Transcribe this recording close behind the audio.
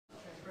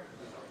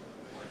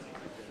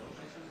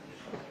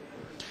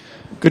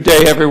Good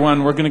day,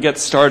 everyone. We're going to get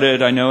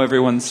started. I know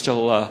everyone's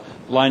still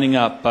lining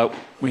up, but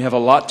we have a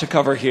lot to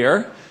cover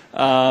here.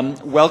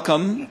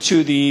 Welcome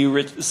to the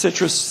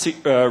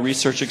CITRIS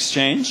Research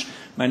Exchange.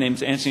 My name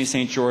is Anthony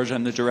St. George.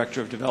 I'm the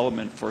Director of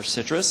Development for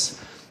CITRIS.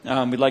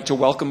 We'd like to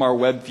welcome our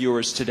web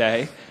viewers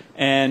today.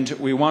 And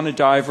we want to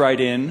dive right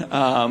in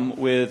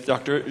with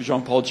Dr.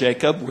 Jean-Paul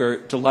Jacob. We're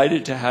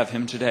delighted to have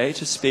him today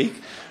to speak.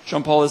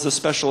 Jean-Paul is a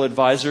special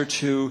advisor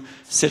to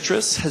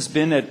CITRIS, has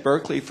been at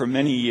Berkeley for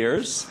many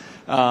years,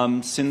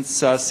 since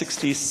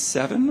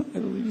 67, I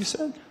believe you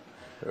said?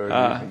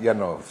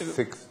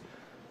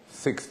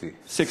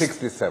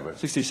 67.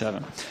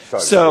 67.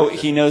 Sorry. So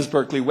he knows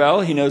Berkeley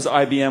well, he knows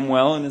IBM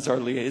well, and is our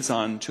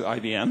liaison to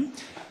IBM.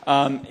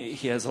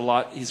 He has a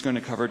lot he's going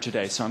to cover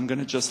today, so I'm going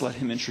to just let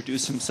him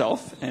introduce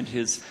himself and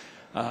his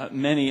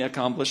many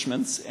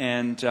accomplishments,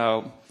 and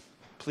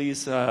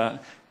please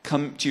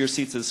come to your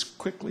seats as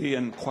quickly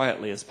and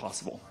quietly as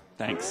possible.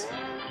 Thanks.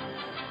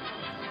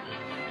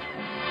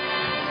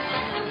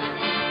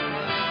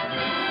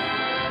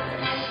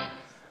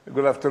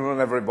 Good afternoon,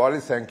 everybody.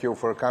 Thank you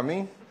for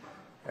coming.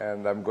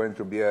 And I'm going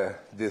to be a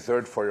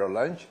dessert for your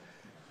lunch.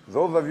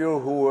 Those of you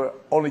who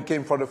only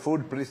came for the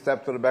food, please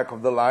step to the back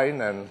of the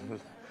line, and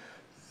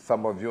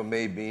some of you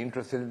may be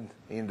interested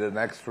in the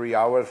next 3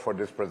 hours for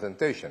this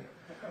presentation.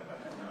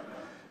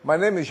 My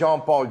name is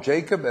Jean-Paul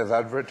Jacob, as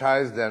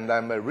advertised, and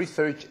I'm a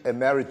research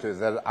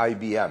emeritus at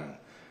IBM.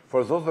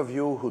 For those of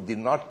you who did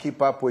not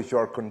keep up with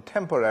your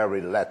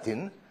contemporary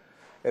Latin,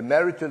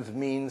 emeritus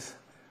means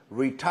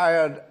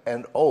retired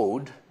and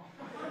old,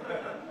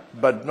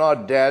 but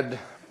not dead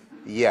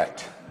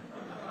yet.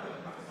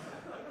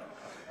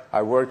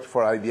 I worked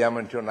for IBM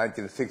until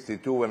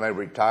 1962 when I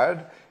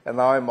retired, and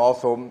now I'm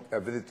also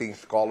a visiting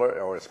scholar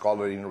or a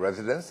scholar in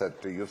residence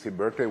at UC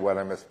Berkeley, where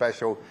I'm a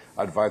special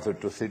advisor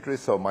to CITRIS,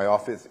 so my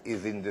office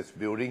is in this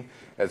building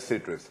at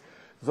CITRIS.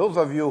 Those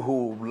of you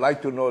who would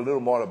like to know a little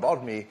more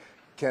about me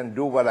can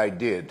do what I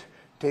did.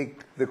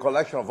 Take the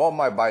collection of all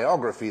my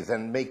biographies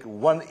and make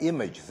one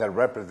image that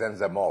represents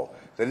them all.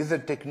 There is a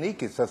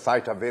technique, it's a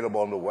site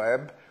available on the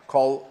web,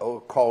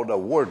 called a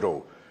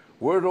Wordle.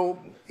 Wordle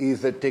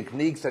is a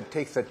technique that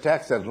takes a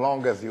text as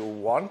long as you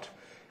want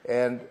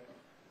and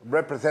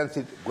represents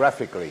it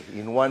graphically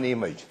in one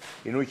image,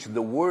 in which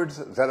the words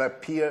that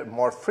appear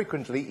more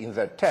frequently in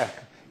the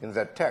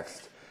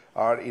text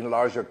are in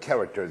larger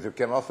characters. You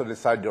can also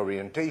decide the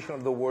orientation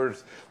of the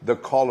words, the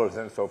colors,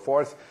 and so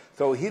forth.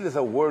 So here is a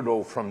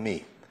Wordle from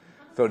me.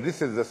 So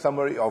this is the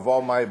summary of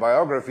all my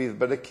biographies,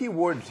 but the key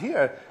words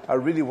here are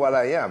really what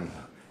I am.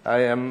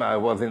 I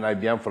was in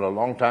IBM for a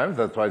long time,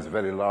 that's why it's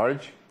very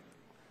large.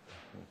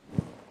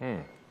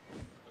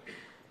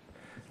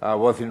 I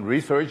was in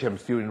research, I'm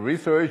still in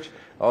research,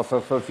 also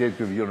associated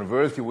with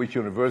university. Which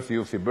university?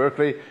 UC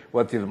Berkeley.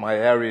 What is my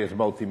area is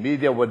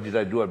multimedia. What did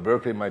I do at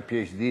Berkeley? My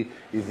PhD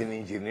is in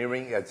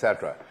engineering,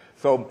 etc.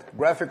 So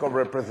graphical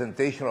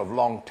representation of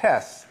long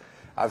tests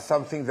are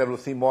something that we'll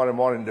see more and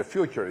more in the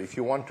future. If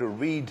you want to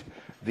read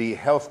the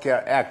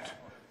Healthcare Act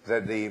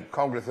that the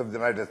Congress of the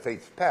United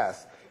States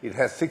passed, it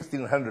has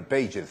 1,600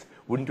 pages.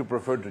 Wouldn't you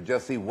prefer to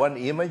just see one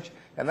image?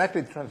 And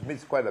actually it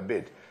transmits quite a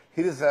bit.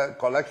 Here is a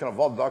collection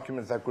of all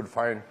documents I could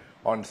find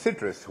on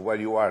CITRIS, where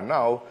you are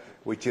now,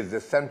 which is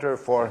the Center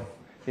for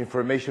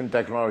Information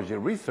Technology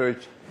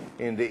Research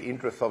in the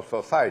interest of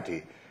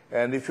society.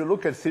 And if you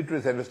look at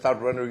CITRIS and you start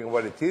wondering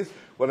what it is,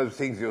 one of the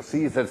things you'll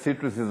see is that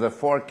CITRIS is a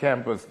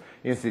 4-campus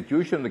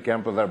institution. The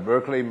campuses are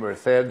Berkeley,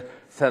 Merced,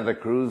 Santa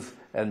Cruz,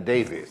 and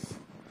Davis.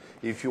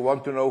 If you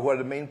want to know who are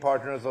the main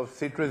partners of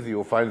CITRIS,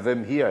 you'll find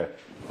them here.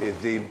 It's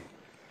the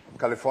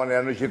California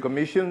Energy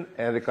Commission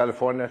and the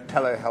California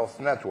Telehealth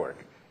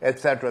Network,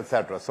 etc.,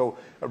 etc. So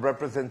a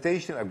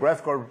representation, a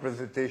graphical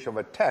representation of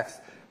a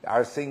text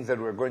are things that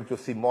we're going to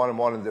see more and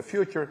more in the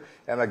future.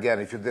 And again,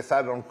 if you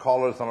decide on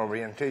colors, on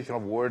orientation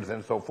of words,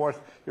 and so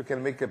forth, you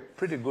can make a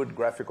pretty good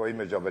graphical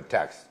image of a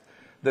text.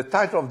 The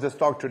title of this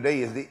talk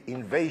today is The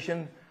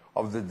Invasion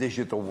of the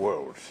Digital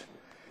World.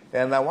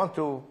 And I want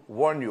to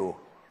warn you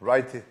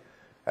right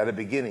at the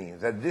beginning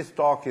that this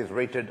talk is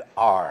rated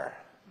R.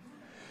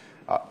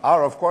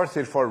 R, of course,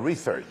 is for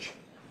research.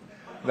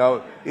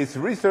 Now, it's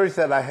research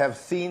that I have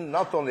seen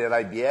not only at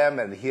IBM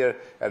and here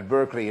at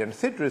Berkeley and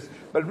CITRIS,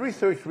 but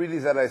research really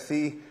that I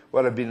see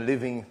where I've been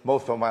living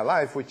most of my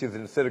life, which is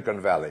in Silicon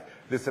Valley.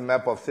 This is a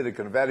map of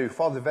Silicon Valley. We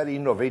follow the very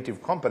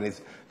innovative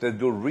companies that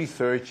do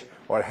research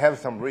or have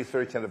some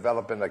research and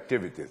development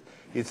activities.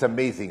 It's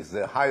amazing. It's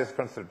the highest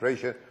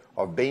concentration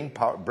of brain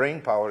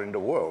power in the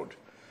world.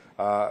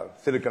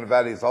 Silicon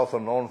Valley is also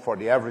known for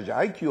the average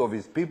IQ of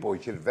its people,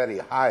 which is very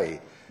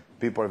high.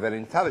 People are very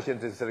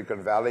intelligent in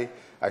Silicon Valley.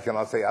 I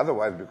cannot say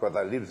otherwise because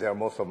I lived there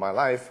most of my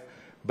life.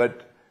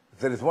 But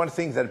there is one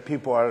thing that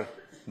people are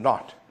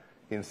not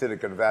in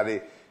Silicon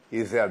Valley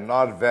is they are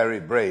not very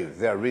brave.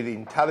 They are really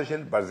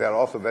intelligent, but they are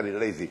also very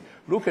lazy.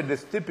 Look at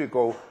this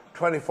typical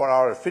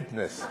 24-hour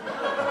fitness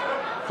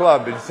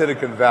club in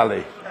Silicon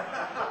Valley.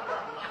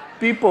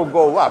 People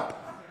go up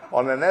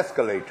on an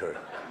escalator,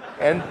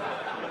 and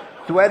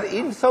to add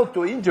insult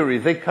to injury,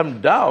 they come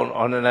down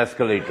on an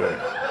escalator.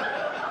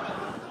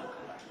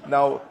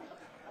 Now,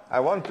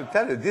 I want to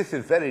tell you, this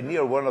is very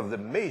near one of the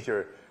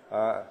major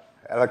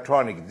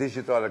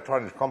digital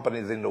electronic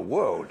companies in the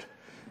world.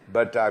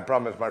 But I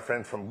promised my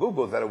friends from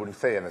Google that I wouldn't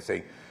say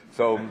anything.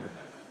 So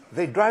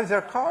they drive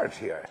their cars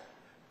here,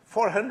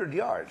 400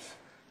 yards.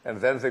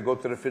 And then they go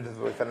to the fitness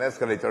with an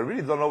escalator. I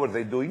really don't know what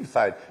they do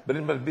inside, but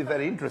it must be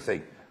very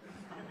interesting.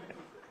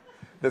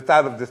 The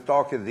title of this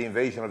talk is The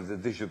Invasion of the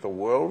Digital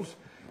Worlds.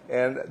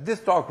 And this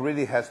talk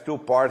really has two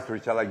parts,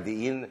 which are like the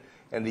yin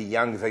and the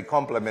yang. They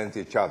complement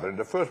each other. In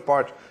the first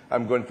part,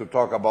 I'm going to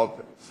talk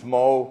about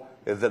small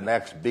is the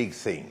next big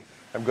thing.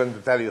 I'm going to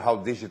tell you how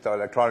digital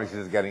electronics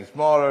is getting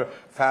smaller,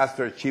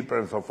 faster, cheaper,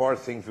 and so forth,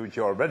 things which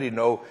you already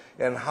know,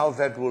 and how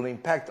that will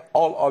impact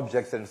all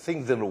objects and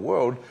things in the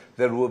world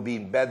that will be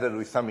embedded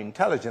with some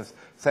intelligence,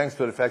 thanks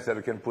to the fact that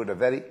you can put a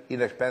very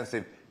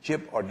inexpensive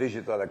chip or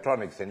digital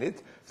electronics in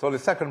it. So the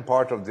second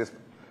part of this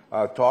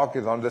talk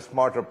is on the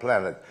smarter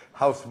planet,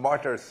 how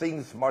smarter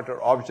things, smarter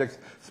objects,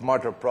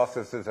 smarter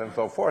processes, and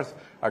so forth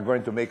are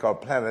going to make our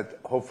planet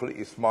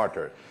hopefully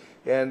smarter.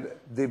 And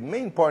the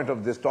main point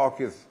of this talk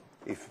is,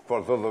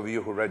 for those of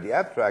you who read the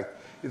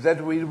abstract, is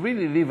that we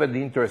really live at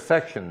the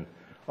intersection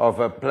of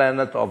a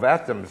planet of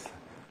atoms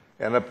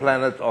and a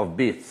planet of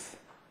bits.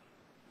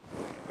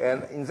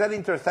 And in that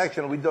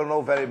intersection, we don't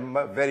know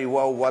very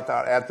well what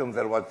are atoms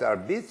and what are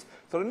bits.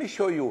 So let me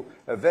show you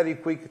a very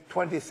quick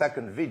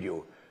 20-second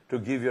video to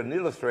give you an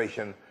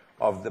illustration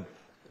of the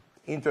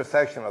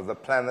intersection of the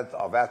planet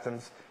of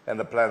atoms and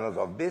the planet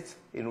of bits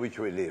in which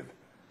we live.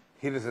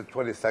 Here is a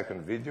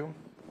 20-second video.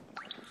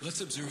 Let's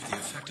observe the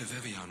effect of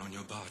Evian on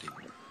your body.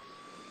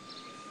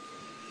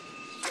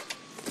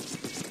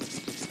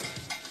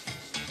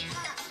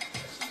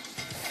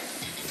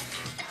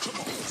 Come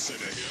on, say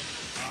that here.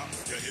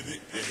 You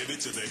hit it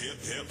to the hip,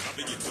 hip. I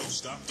mean, you don't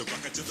stop the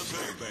rocket to the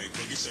bang, bang.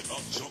 Boogie said up,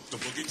 jump the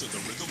boogie to the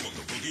rhythm of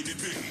the boogie to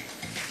beat.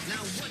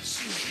 Now what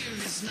you hear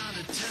is not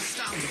a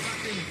test. I'm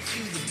rocking to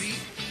the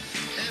beat.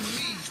 And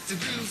me, the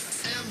groove,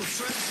 and my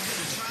friends are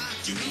gonna try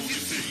to move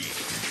your feet.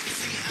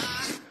 See,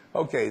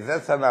 Okay,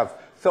 that's enough.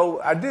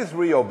 So are these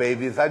real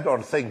babies? I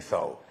don't think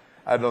so.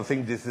 I don't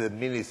think this is a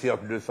mini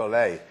Cirque du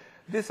Soleil.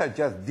 These are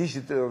just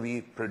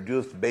digitally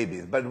produced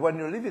babies. But when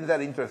you live in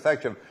that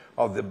intersection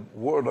of the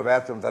world of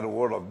atoms and the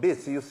world of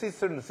bits, you see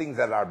certain things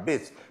that are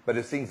bits, but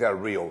the things are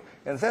real.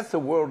 And that's the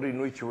world in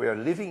which we are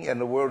living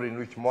and the world in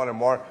which more and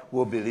more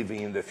will be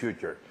living in the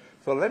future.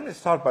 So let me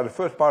start by the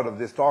first part of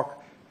this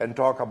talk and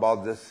talk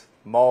about this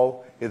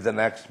small is the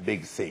next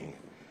big thing.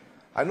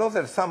 I know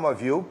that some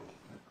of you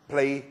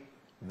play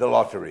the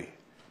lottery.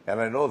 And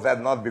I know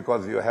that not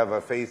because you have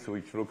a face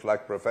which looks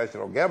like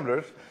professional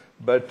gamblers,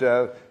 but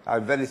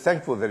I'm very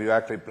thankful that you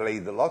actually play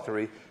the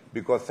lottery,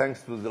 because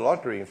thanks to the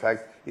lottery, in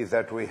fact, is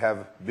that we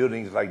have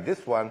buildings like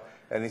this one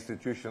and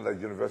institutions like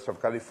the University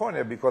of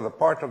California, because a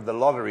part of the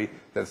lottery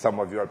that some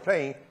of you are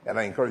playing, and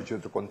I encourage you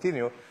to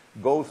continue,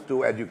 goes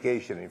to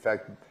education. In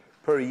fact,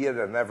 per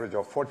year, an average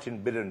of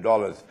 $14 billion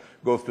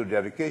goes to the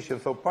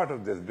education. So part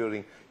of this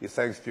building is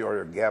thanks to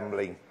your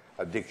gambling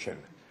addiction.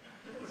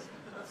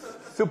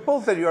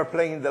 Suppose that you are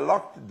playing the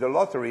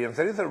lottery, and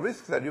there is a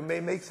risk that you may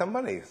make some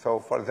money. So,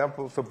 for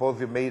example, suppose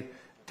you made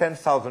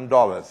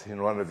 $10,000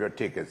 in one of your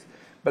tickets.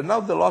 But now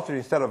the lottery,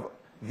 instead of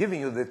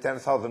giving you the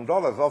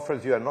 $10,000,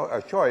 offers you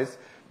a choice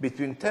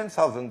between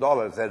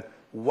 $10,000 and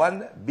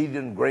 1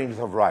 billion grains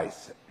of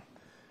rice.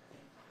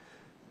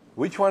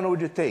 Which one would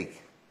you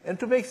take? And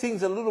to make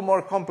things a little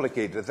more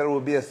complicated, there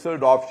will be a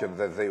third option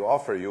that they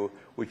offer you,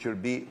 which will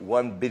be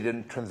 1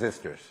 billion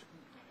transistors.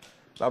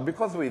 Now,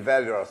 because we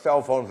value our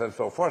cell phones and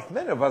so forth,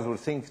 many of us would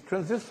think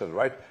transistors,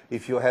 right,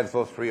 if you had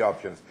those three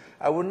options.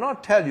 I will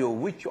not tell you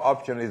which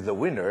option is the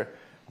winner,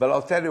 but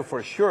I'll tell you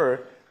for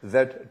sure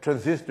that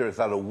transistors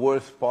are the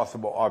worst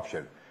possible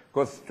option,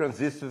 because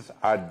transistors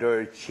are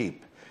dirt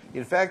cheap.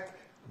 In fact,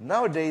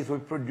 nowadays we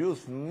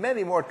produce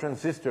many more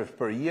transistors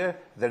per year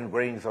than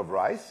grains of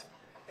rice,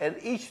 and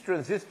each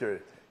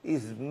transistor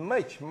is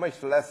much,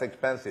 much less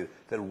expensive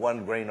than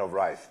 1 grain of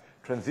rice.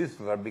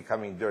 Transistors are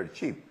becoming dirt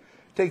cheap.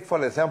 Take,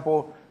 for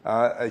example,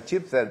 a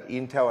chip that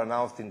Intel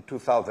announced in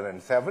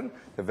 2007,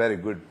 a very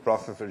good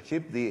processor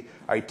chip, the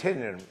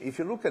Itanium. If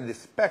you look at the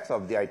specs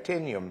of the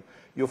Itanium,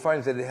 you'll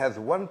find that it has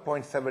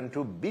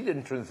 1.72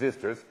 billion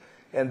transistors,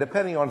 and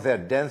depending on their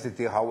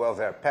density, how well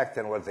they're packed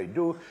and what they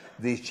do,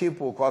 the chip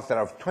will cost, there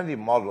are 20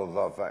 models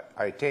of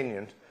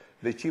Itanium,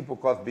 the chip will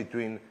cost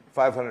between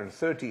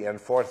 $530 and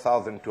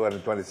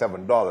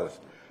 $4,227.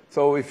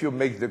 So if you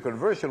make the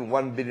conversion,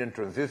 1 billion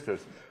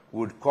transistors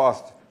would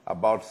cost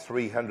about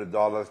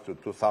 $300 to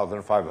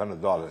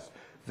 $2,500.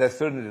 That's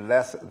certainly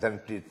less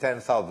than the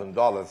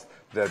 $10,000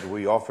 that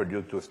we offered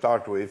you to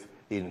start with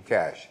in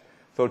cash.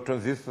 So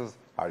transistors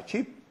are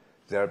cheap.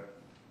 They're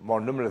more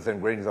numerous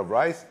than grains of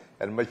rice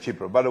and much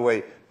cheaper. By the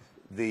way,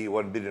 the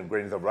 1 billion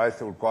grains of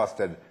rice will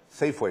cost at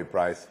Safeway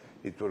price.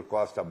 It will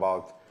cost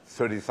about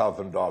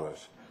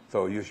 $30,000.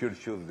 So you should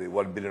choose the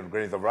 1 billion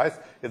grains of rice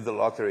if the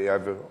lottery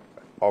ever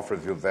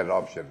offers you that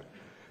option.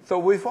 So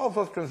with all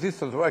those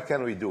transistors, what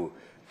can we do?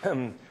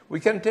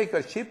 We can take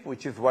a chip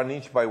which is 1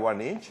 inch by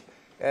 1 inch,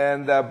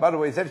 And by the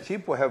way, that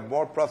chip will have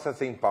more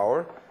processing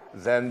power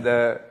than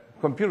the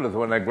computers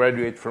when I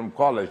graduate from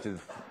college.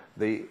 It's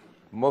the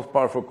most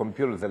powerful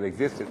computers that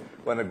existed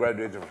when I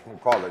graduated from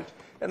college.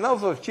 And now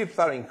those chips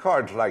are in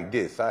cards like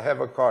this. I have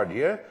a card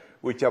here,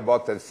 which I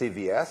bought at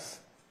CVS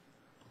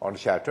on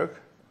Shattuck.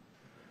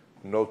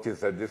 Notice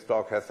that this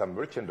stock has some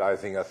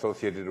merchandising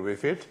associated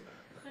with it.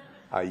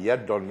 I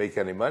yet don't make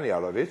any money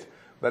out of it.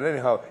 But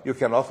anyhow, you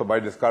can also buy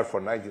this card for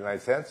 99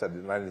 cents at the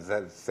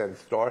 99-cent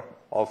store,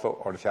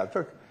 also on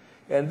Shattuck.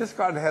 And this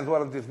card has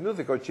one of these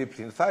musical chips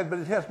inside, but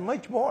it has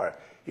much more.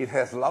 It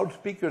has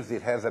loudspeakers,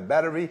 it has a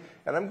battery,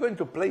 and I'm going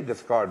to play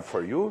this card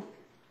for you.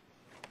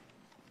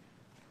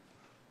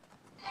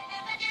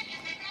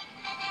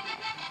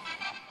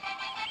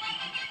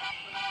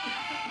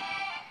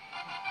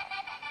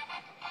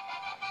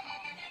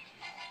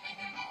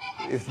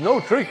 It's no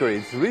trickery,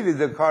 it's really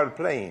the card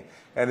playing.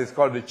 And it's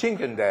called the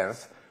Chinken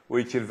dance,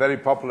 which is very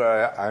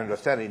popular, I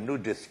understand, in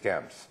nudist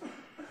camps.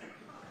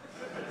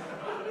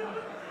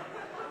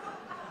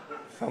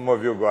 Some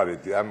of you got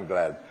it, I'm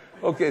glad.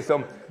 Okay,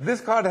 so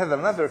this card has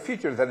another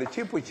feature, that the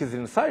chip which is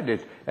inside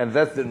it, and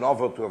that's the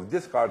novelty of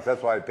this card,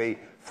 that's why I pay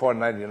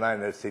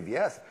 $4.99 at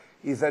CVS,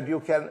 is that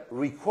you can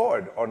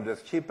record on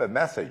this chip a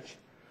message.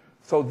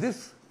 So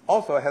this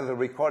also has a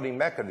recording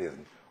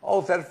mechanism.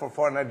 All that for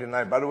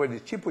 $4.99. By the way, the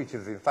chip which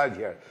is inside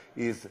here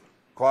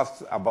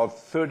costs about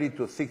 30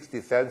 to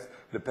 60 cents,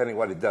 depending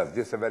what it does.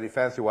 This is a very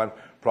fancy one,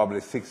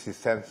 probably 60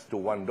 cents to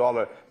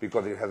 $1,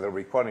 because it has a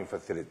recording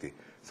facility.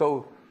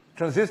 So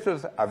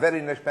transistors are very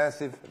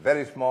inexpensive,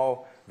 very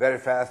small, very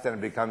fast,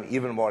 and become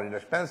even more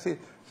inexpensive,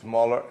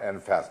 smaller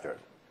and faster.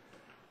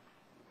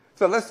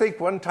 So let's take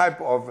one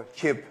type of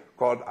chip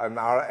called an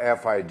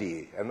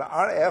RFID. An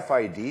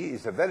RFID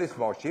is a very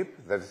small chip.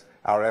 That's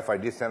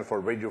RFID stands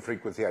for radio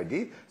frequency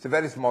ID. It's a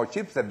very small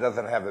chip that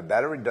doesn't have a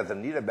battery, doesn't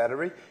need a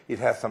battery. It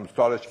has some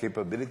storage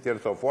capability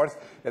and so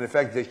forth. And in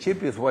fact, the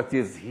chip is what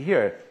is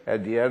here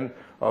at the end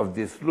of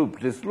this loop.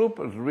 This loop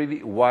is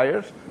really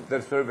wires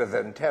that serve as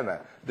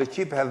antenna. The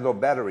chip has no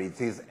battery. It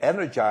is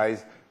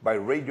energized by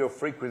radio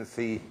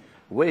frequency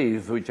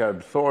waves, which are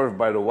absorbed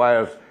by the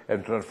wires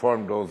and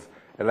transform those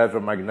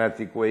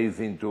electromagnetic waves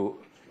into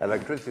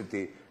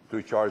electricity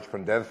to charge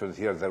condensers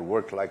here that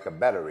work like a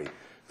battery.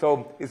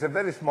 So it's a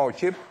very small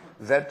chip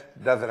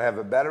that doesn't have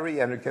a battery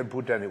and you can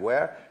put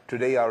anywhere.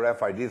 Today our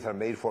RFIDs are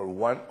made for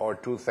 1 or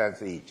 2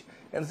 cents each.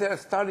 And they're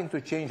starting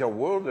to change our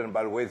world, and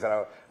by the way, there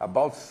are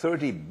about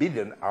 30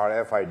 billion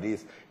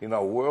RFIDs in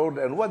our world.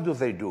 And what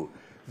do?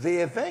 They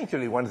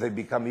eventually, once they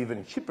become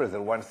even cheaper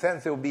than 1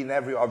 cent, they will be in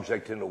every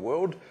object in the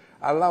world,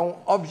 allowing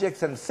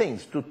objects and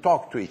things to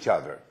talk to each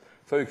other.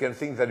 So you can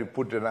think that you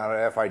put an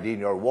RFID in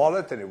your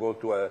wallet and you go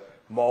to a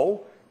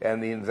mall,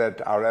 and in that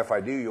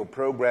RFID you're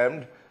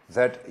programmed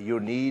that you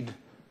need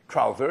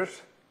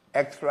trousers,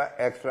 extra,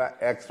 extra,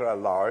 extra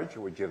large,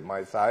 which is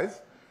my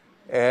size,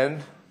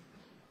 and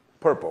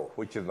purple,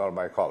 which is not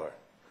my color.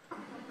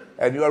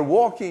 And you are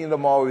walking in the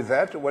mall with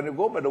that. When you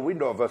go by the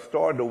window of a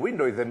store, the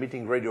window is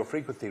emitting radio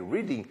frequency,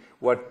 reading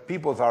what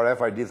people's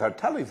RFIDs are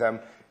telling them,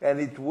 and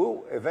it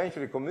will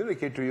eventually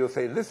communicate to you,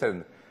 say,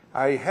 listen,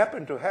 I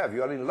happen to have,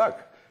 you are in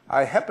luck,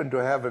 I happen to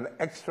have an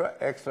extra,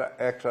 extra,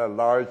 extra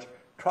large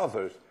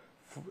trousers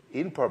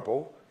in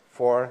purple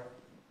for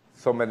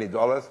so many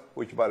dollars,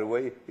 which, by the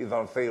way, is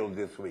on sale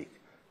this week.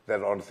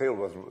 That on sale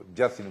was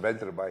just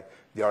invented by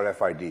the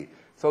RFID.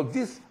 So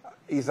this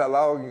is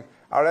allowing,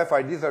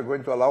 RFIDs are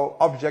going to allow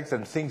objects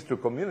and things to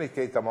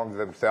communicate among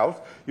themselves.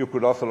 You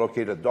could also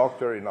locate a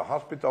doctor in a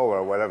hospital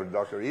or wherever the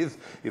doctor is.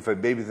 If a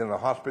baby's in a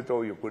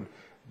hospital, you could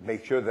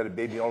make sure that a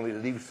baby only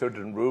leaves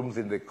certain rooms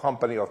in the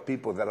company of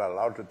people that are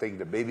allowed to take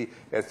the baby,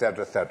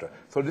 etc., etc.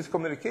 So this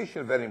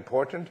communication is very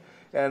important,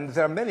 and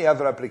there are many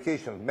other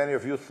applications. Many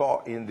of you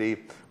saw in the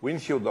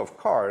windshield of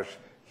cars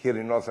here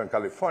in Northern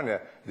California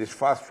these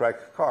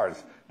fast-track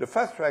cards. The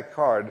fast-track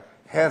card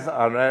has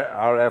an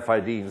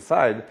RFID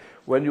inside.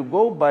 When you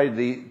go by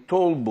the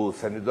toll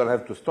booth and you don't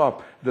have to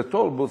stop, the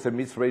toll booth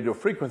emits radio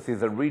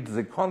frequencies and reads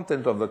the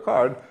content of the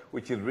card,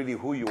 which is really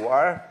who you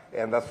are,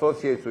 and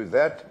associates with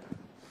that.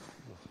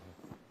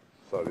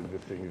 Sorry,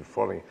 this thing is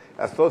falling.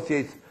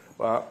 Associates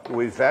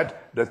with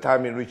that the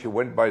time in which you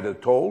went by the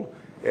toll,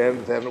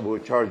 and then will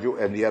charge you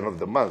at the end of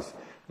the month.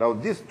 Now,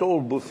 this toll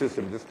booth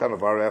system, this kind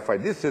of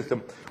RFID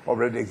system,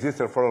 already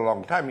existed for a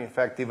long time. In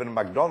fact, even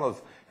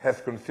McDonald's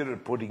has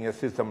considered putting a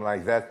system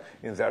like that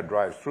in their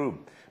drive-thru.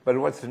 But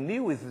what's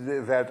new is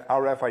that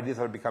RFIDs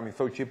are becoming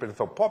so cheap and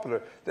so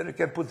popular that you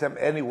can put them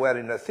anywhere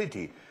in a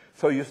city.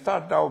 So you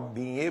start now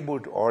being able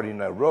to, or in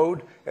a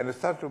road, and you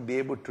start to be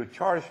able to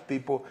charge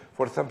people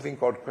for something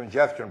called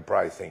congestion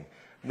pricing.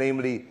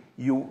 Namely,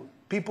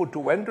 people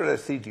to enter a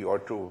city or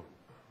to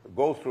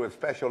go through a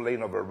special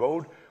lane of a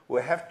road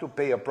will have to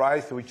pay a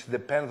price which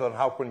depends on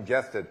how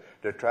congested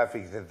the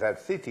traffic in that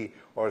city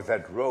or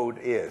that road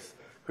is.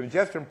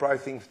 Congestion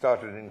pricing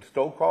started in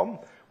Stockholm,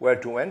 where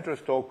to enter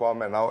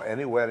Stockholm and now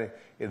anywhere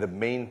in the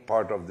main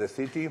part of the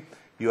city,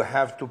 you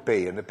have to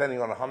pay. And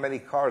depending on how many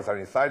cars are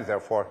inside,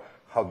 therefore,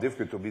 how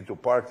difficult it will be to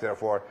park,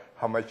 therefore,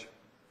 how much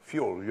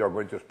fuel you are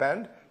going to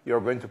spend,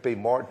 you're going to pay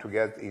more to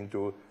get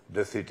into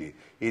the city.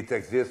 It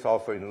exists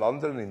also in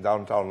London, in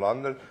downtown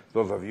London.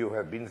 Those of you who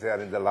have been there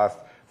in the last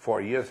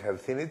 4 years have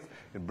seen it.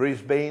 In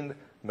Brisbane,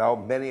 now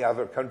many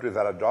other countries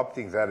are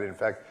adopting that. In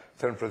fact,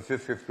 San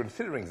Francisco is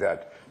considering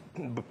that.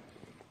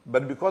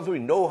 But because we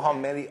know how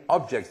many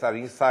objects are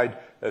inside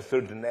a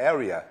certain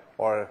area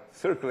or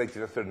circulate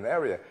in a certain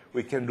area,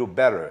 we can do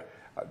better.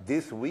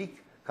 This week,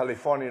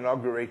 California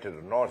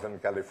inaugurated, Northern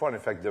California,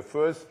 in fact, the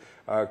first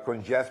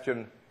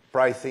congestion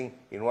pricing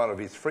in one of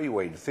its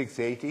freeways,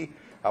 680,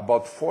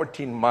 about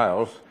 14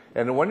 miles.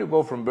 And when you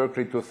go from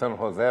Berkeley to San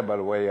Jose, by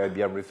the way,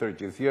 IBM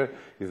Research is here,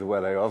 is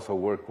where I also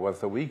work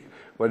once a week.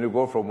 When you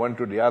go from one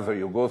to the other,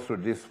 you go through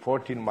these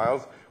 14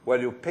 miles where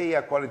you pay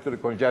according to the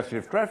congestion.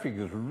 If traffic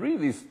is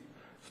really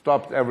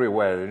stopped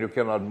everywhere and you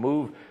cannot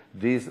move,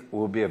 this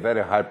will be a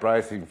very high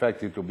price. In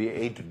fact, it will be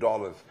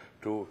 $8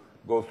 to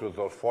go through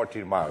those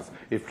 14 miles.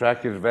 If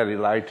traffic is very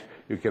light,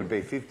 you can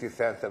pay 50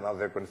 cents, and now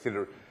they're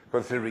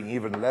considering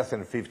even less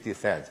than 50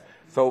 cents.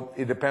 So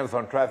it depends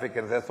on traffic,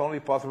 and that's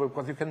only possible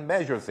because you can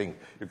measure things.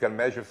 You can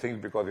measure things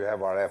because you have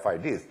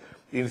RFIDs.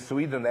 In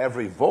Sweden,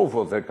 every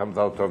Volvo that comes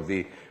out of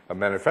the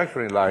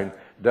manufacturing line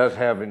does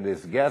have in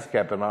this gas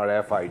cap an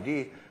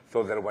RFID,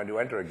 so that when you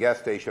enter a gas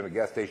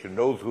station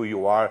knows who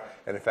you are.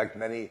 And in fact,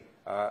 many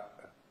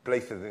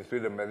places in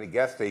Sweden, many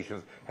gas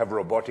stations have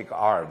robotic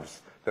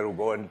arms that will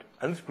go and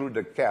unscrew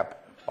the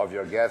cap of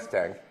your gas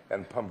tank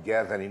and pump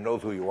gas, and he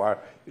knows who you are,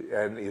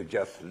 and you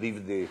just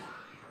leave the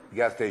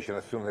gas station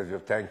as soon as your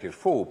tank is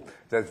full.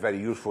 That's very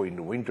useful in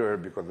the winter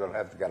because you don't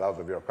have to get out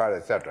of your car,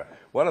 etc.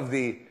 One of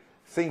the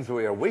things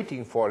we are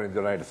waiting for in the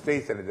United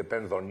States, and it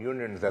depends on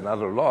unions and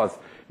other laws,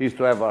 is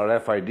to have our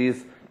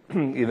RFIDs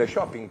in a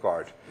shopping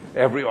cart.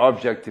 Every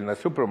object in a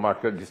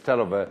supermarket, instead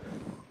of a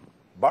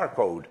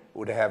barcode,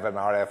 would have an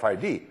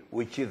RFID,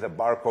 which is a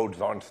barcode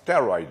on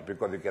steroids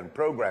because you can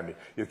program it,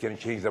 you can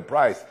change the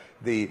price.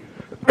 The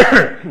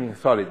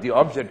the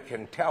object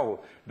can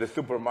tell the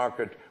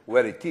supermarket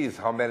where it is,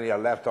 how many are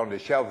left on the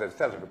shelves,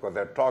 etc., because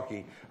they're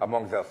talking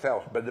among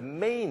themselves. But the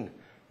main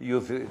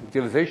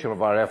utilization of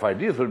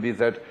RFIDs will be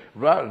that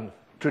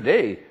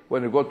today,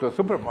 when you go to a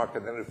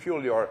supermarket and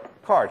refuel your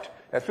cart,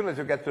 as soon as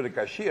you get to the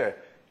cashier,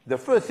 the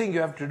first thing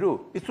you have to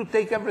do is to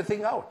take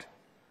everything out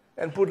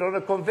and put on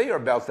a conveyor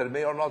belt that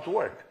may or not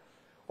work,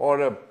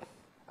 or an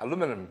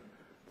aluminum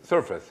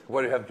surface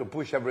where you have to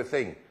push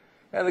everything.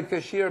 And the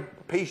cashier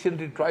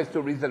patiently tries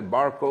to read that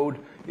barcode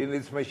in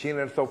its machine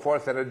and so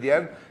forth, and at the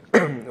end,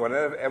 when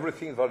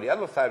everything is on the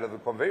other side of the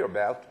conveyor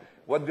belt,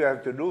 what do you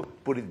have to do?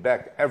 Put it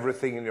back,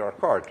 everything in your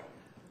cart.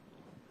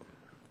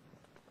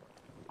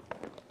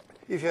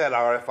 If you had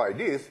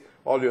RFIDs,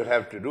 all you'd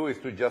have to do is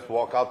to just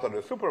walk out of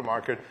the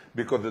supermarket,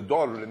 because the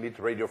door will emit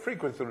radio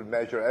frequency, would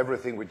measure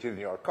everything which is in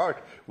your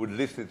cart, would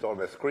list it on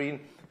the screen,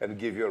 and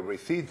give you a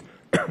receipt,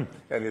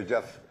 and you're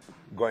just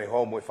going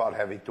home without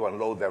having to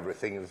unload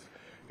everything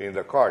in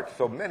the cart.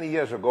 So many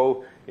years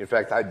ago, in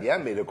fact,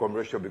 IBM made a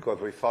commercial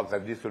because we thought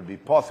that this would be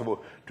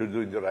possible to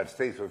do in the United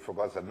States. We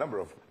forgot a number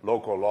of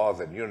local laws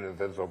and unions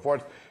and so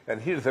forth.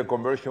 And here's a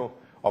commercial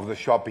of the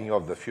shopping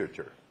of the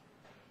future.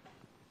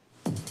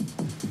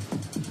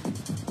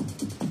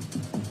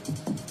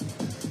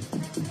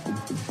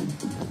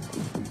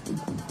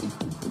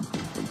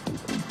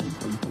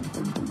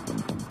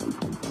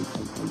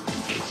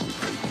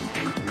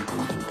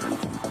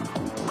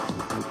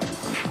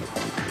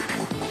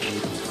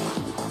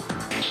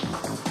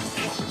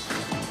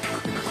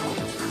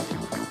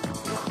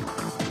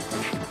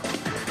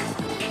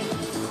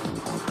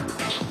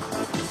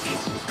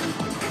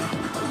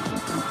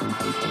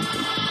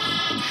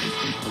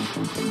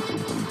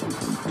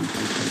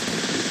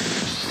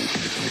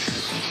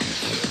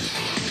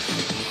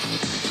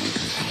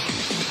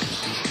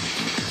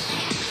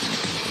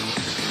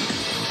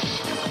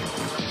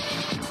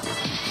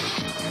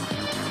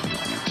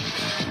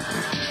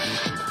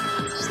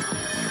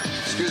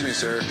 Excuse me,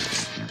 sir.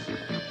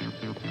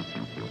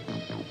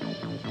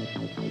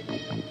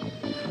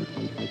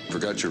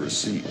 Forgot your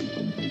receipt.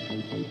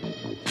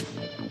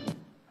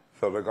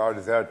 So the guard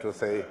is there to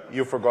say,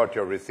 you forgot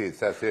your receipts,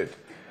 that's it.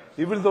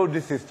 Even though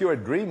this is still a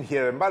dream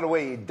here, and by the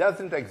way, it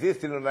doesn't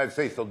exist in the United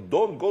States, so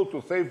don't go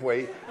to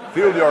Safeway,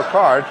 fill your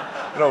cart,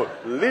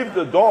 leave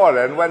the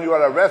door, and when you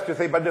are arrested, you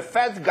say, but the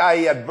fat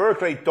guy at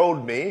Berkeley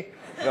told me.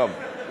 No,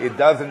 it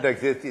doesn't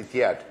exist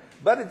yet.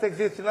 But it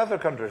exists in other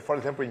countries. For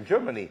example, in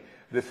Germany,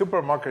 the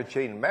supermarket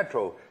chain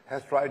Metro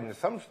has tried in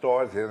some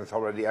stores, and it's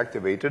already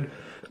activated,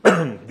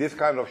 this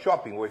kind of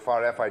shopping with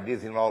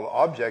RFIDs in all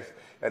objects.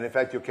 And in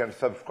fact, you can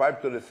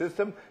subscribe to the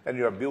system, and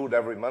you're billed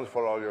every month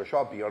for all your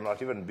shopping. You're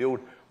not even billed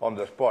on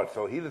the spot.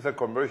 So here is a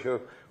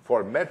commercial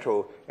for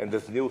Metro and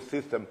this new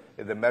system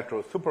in the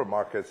Metro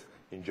supermarkets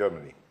in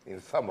Germany,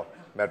 in some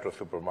Metro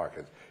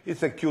supermarkets.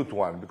 It's a cute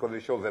one because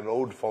it shows an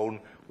old phone,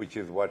 which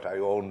is what I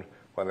owned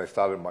when I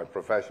started my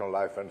professional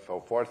life and so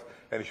forth,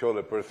 and show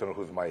the person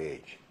who's my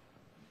age.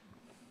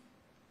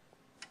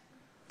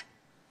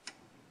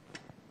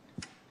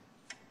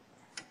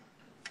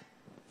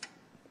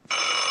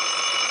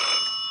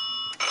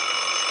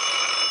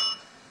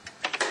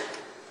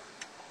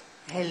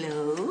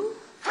 Hello?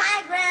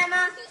 Hi,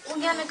 Grandma.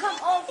 We're gonna come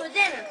over for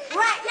dinner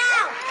right now.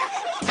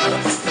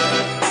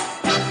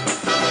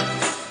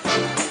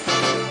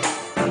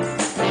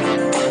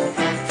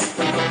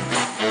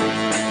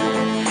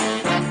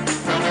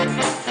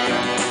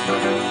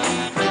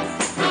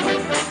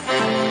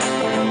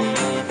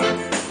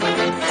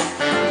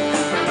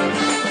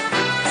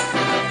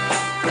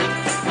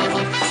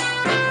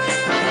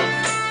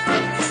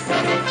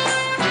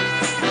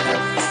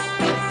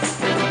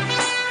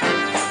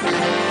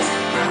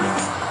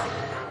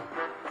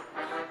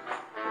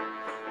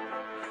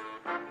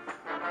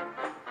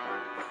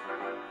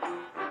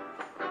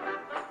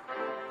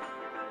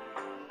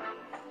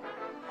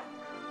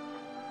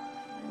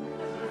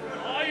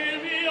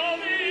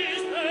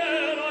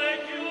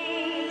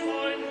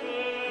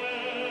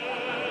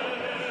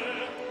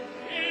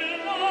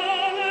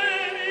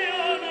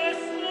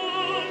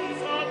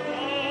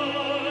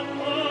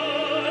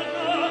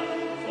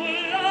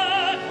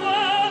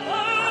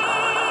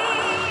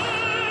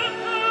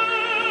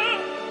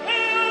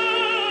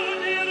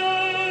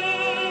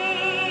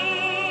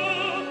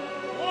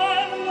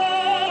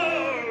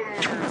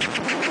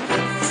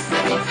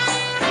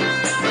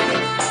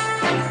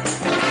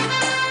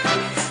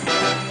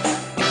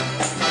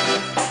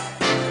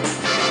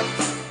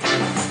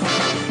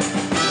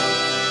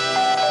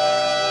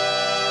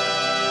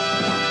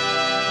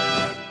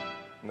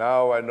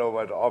 Now I know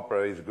what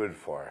opera is good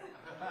for.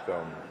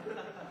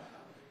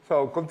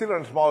 So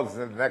continuum small is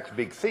the next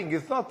big thing.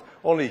 It's not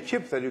only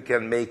chips that you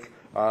can make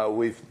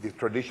with the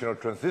traditional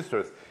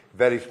transistors,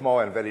 very small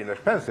and very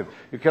inexpensive.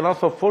 You can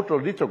also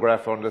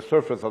photolithograph on the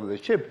surface of the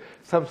chip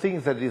some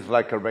things that is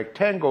like a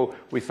rectangle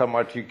with some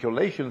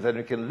articulations, and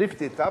you can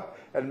lift it up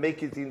and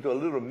make it into a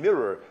little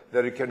mirror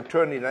that you can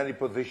turn in any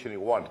position you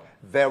want.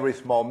 Very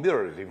small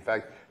mirrors. In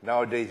fact,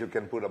 nowadays you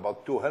can put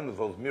about 200 of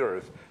those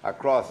mirrors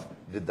across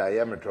the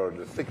diameter or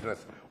the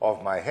thickness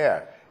of my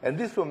hair. And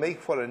this will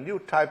make for a new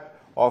type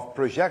of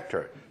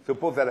projector.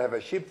 Suppose that I have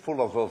a chip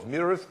full of those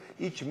mirrors.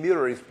 Each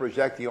mirror is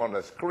projecting on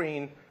a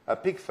screen a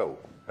pixel,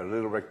 a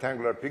little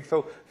rectangular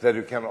pixel that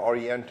you can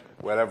orient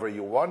wherever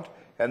you want,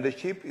 and the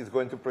chip is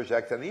going to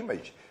project an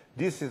image.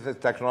 This is a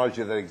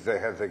technology that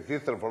has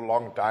existed for a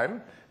long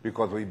time,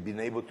 because we've been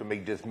able to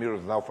make these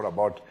mirrors now for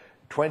about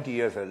 20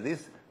 years at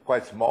least,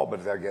 quite small,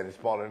 but they're getting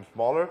smaller and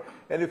smaller.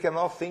 And you can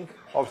now think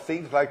of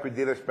things like we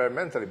did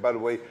experimentally. By the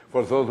way,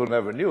 for those who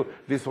never knew,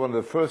 this is one of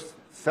the first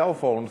cell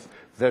phones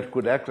that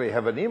could actually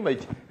have an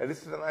image, and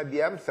this is an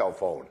IBM cell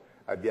phone.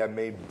 IBM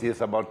made this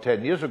about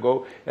 10 years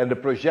ago, and the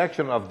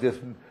projection of this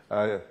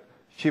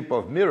chip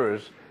of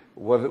mirrors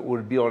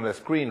would be on a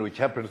screen, which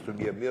happens to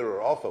be a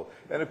mirror also,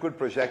 and it could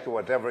project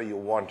whatever you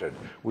wanted.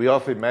 We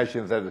also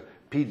imagined that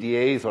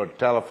PDAs or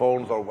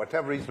telephones or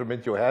whatever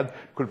instrument you had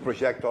could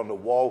project on the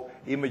wall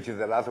images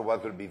that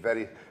otherwise would be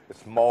very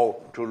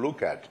small to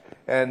look at.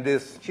 And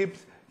these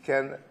chips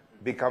can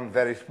become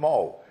very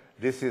small.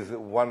 This is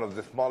one of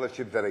the smallest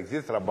chips that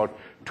existed. About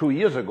 2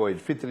 years ago,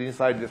 it fitted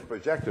inside this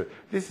projector.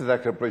 This is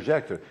actually a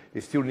projector.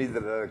 It still needed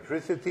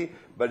electricity,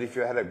 but if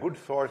you had a good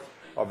source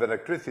of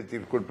electricity,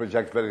 it could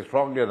project very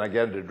strongly. And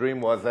again, the dream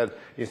was that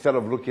instead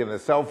of looking at a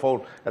cell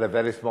phone at a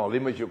very small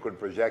image, you could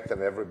project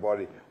and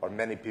everybody or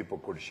many people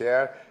could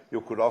share.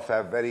 You could also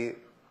have very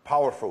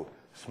powerful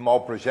small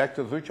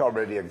projectors, which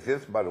already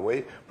exist, by the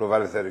way,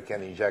 provided that you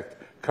can inject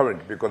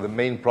current, because the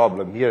main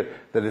problem here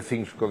that the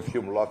things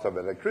consume lots of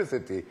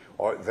electricity,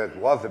 or that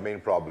was the main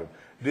problem.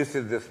 This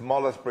is the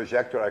smallest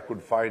projector I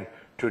could find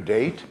to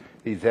date.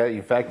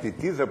 In fact,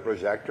 it is a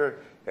projector,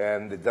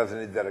 and it doesn't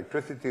need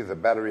electricity. It's a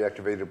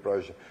battery-activated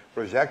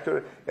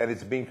projector, and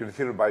it's being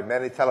considered by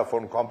many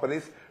telephone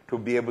companies to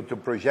be able to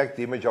project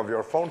the image of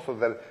your phone so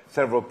that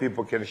several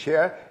people can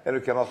share, and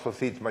you can also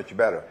see it much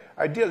better.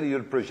 Ideally,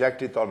 you'd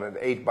project it on an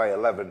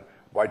 8x11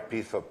 white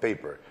piece of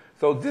paper.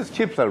 So these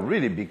chips are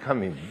really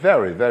becoming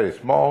very, very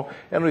small,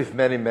 and with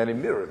many, many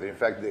mirrors. In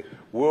fact, the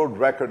world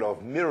record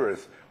of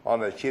mirrors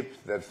on a chip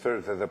that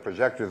serves as a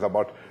projector is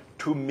about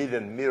 2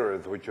 million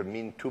mirrors, which would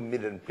mean 2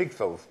 million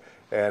pixels.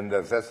 And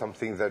that's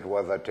something that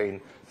was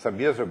attained some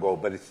years ago,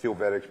 but it's still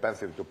very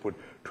expensive to put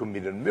 2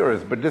 million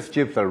mirrors. But these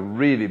chips are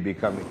really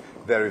becoming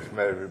very,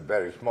 very,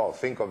 very small.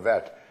 Think of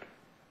that.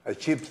 A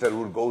chip that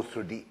would go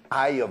through the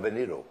eye of a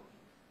needle.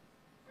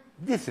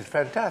 This is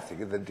fantastic,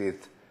 isn't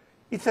it?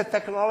 It's a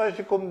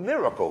technological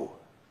miracle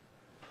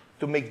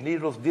to make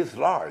needles this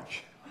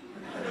large.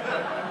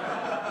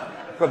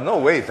 Because no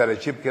way that a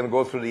chip can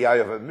go through the eye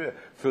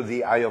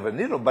of a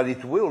needle, but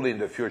it will in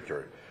the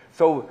future.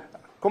 So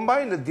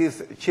combine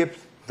these chips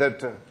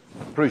that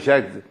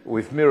project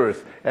with mirrors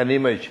an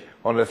image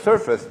on the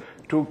surface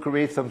to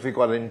create something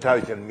called an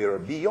intelligent mirror.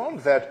 Beyond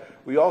that,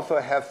 we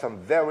also have some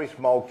very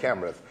small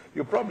cameras.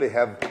 You probably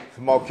have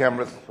small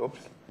cameras.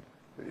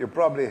 You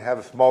probably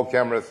have small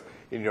cameras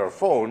in your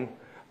phone.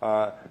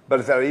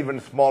 But there are even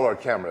smaller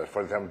cameras.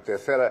 For example,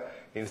 Tesera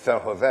in San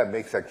Jose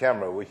makes a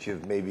camera which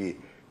is maybe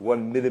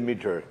 1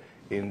 millimeter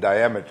in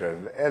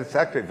diameter. And it's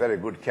actually a very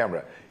good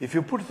camera. If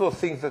you put those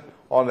things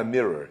on a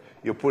mirror,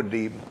 you put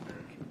the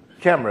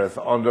cameras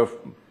on the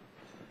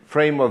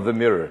frame of the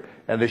mirror,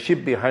 and the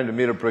chip behind the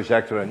mirror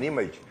projected an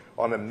image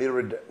on a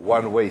mirrored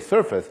one-way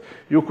surface,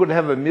 you could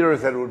have a mirror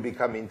that would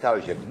become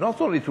intelligent. Not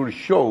only to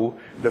show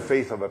the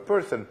face of a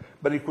person,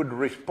 but it could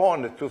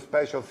respond to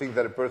special things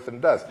that a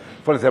person does.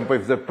 For example,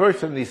 if the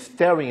person is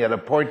staring at a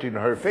point in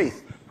her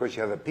face, because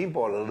she has a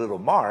pimple or a little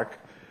mark,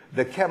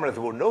 the cameras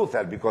will know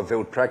that because they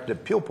will track the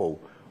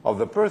pupil of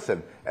the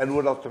person and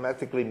would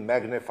automatically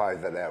magnify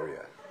that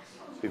area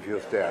if you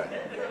stare.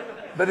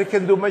 But it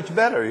can do much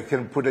better. You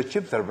can put a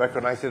chip that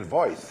recognizes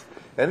voice.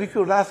 And you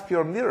could ask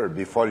your mirror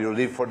before you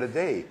leave for the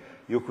day.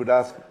 You could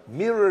ask,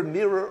 mirror,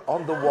 mirror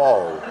on the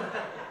wall,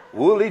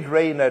 will it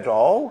rain at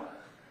all?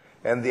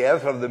 And the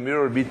answer of the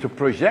mirror would be to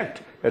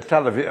project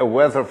a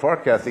weather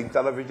forecasting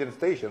television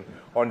station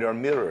on your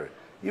mirror.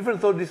 Even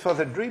though this was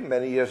a dream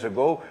many years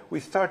ago, we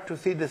start to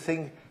see this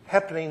thing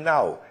happening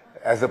now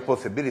as a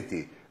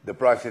possibility. The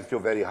price is still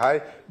very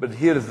high, but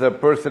here's the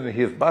person in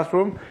his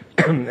bathroom,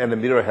 and the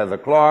mirror has a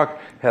clock,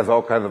 has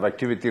all kinds of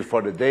activities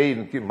for the day.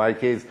 In my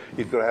case,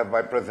 it could have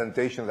my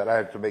presentation that I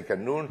had to make at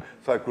noon,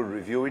 so I could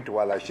review it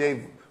while I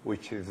shave,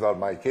 which is not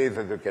my case,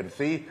 as you can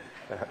see,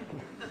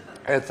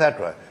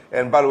 etc.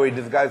 And by the way,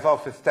 this guy's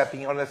also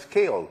stepping on a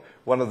scale.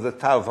 One of the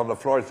tiles on the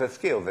floor is a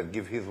scale that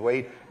gives his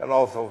weight and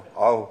also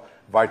all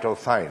vital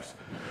signs.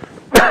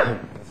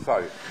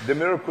 Sorry. The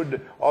mirror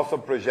could also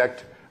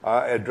project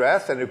a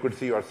dress, and you could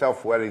see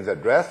yourself wearing the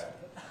dress.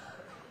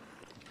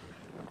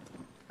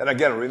 And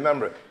again,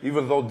 remember,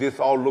 even though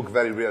this all look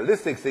very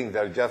realistic things,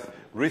 they're just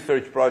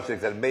research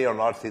projects that may or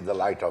not see the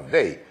light of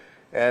day.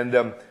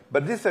 And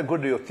but this is a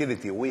good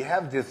utility. We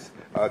have these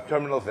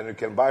terminals, and you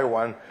can buy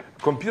one,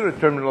 computer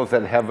terminals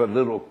that have a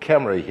little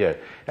camera here.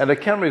 And the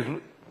camera is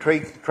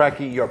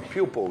tracking your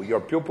pupil. Your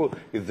pupil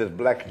is this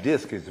black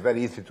disc. It's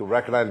very easy to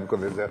recognize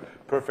because it's a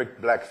perfect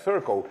black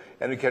circle,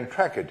 and you can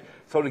track it.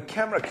 So the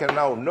camera can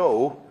now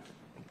know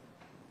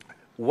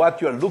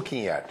what you're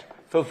looking at.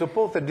 So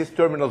suppose that these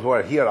terminals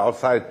were here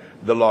outside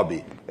the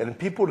lobby, and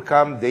people would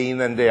come day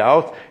in and day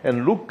out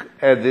and look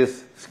at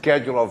this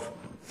schedule of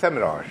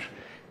seminars.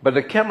 But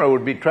the camera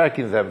would be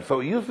tracking them.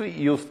 So usually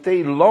you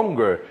stay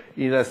longer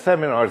in a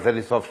seminar that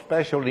is of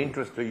special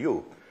interest to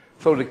you.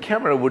 So the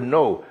camera would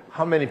know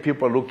how many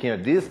people are looking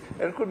at this,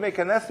 and could make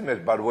an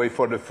estimate, by the way,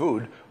 for the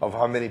food of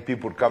how many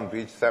people come to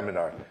each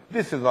seminar.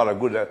 This is not a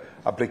good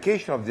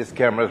application of these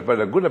cameras, but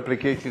a good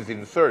application is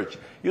in search.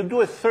 You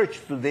do a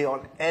search today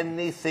on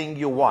anything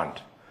you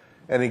want,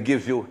 and it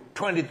gives you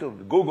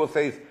 22, Google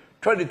says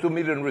 22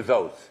 million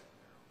results.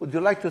 Would you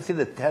like to see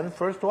the 10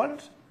 first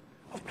ones?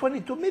 Of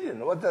 22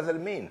 million, what does that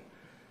mean?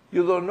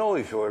 You don't know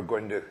if you are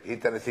going to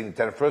hit anything in the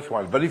 10 first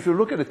ones. But if you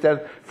look at the 10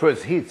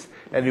 first hits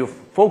and you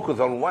focus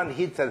on one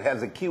hit that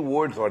has the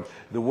keywords or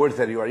the words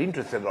that you are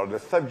interested in or the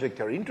subject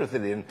you're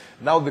interested in,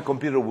 now the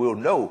computer will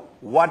know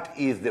what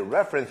is the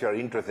reference you're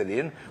interested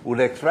in, will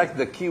extract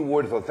the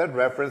keywords of that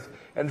reference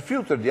and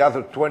filter the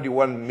other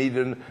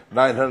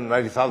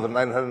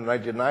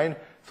 21,990,999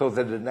 so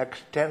that the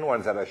next 10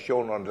 ones that are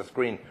shown on the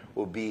screen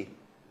will be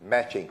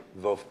matching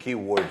those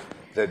keywords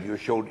that you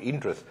showed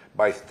interest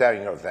by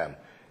staring at them.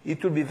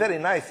 It would be very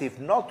nice if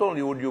not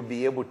only would you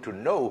be able to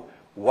know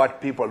what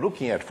people are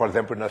looking at, for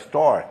example, in a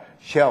store,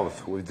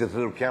 shelves with these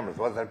little cameras,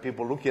 what are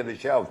people looking at the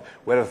shelves,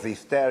 where are they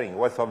staring,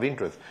 what's of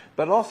interest,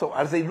 but also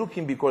are they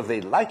looking because they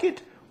like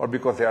it or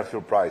because they are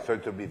surprised? So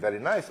it would be very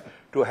nice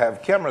to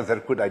have cameras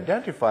that could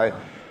identify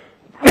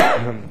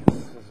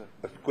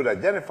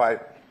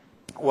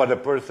what a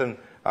person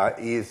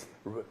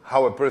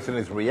how a person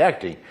is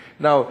reacting.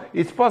 Now,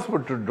 it's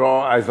possible to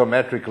draw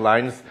isometric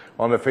lines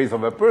on the face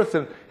of a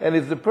person, and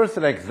if the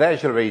person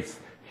exaggerates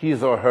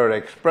his or her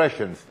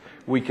expressions,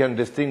 we can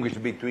distinguish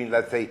between,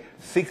 let's say,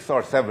 6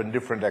 or 7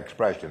 different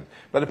expressions.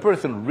 But a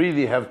person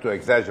really has to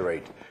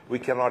exaggerate. We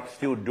cannot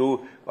still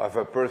do of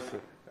a person,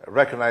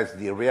 recognize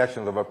the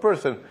reactions of a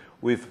person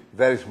with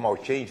very small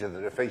changes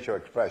in the facial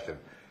expression.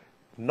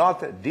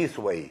 Not this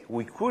way.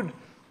 We could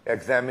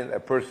examine a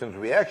person's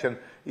reaction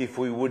if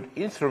we would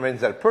instrument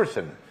that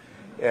person.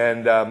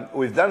 And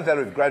we've done that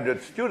with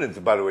graduate students,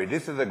 by the way.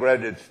 This is a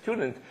graduate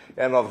student,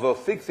 and of those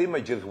 6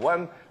 images,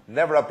 1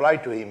 never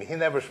applied to him. He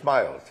never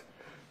smiled.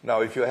 Now,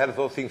 if you had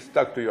those things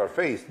stuck to your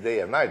face day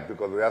and night,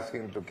 because we asked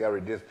him to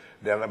carry this,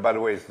 then, by the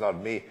way, it's not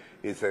me.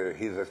 He's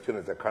a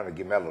student at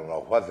Carnegie Mellon,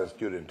 or was a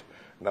student.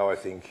 Now I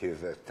think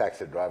he's a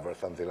taxi driver or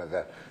something like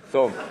that.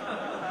 So,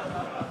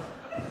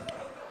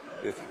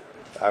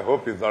 I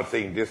hope he's not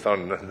saying this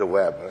on the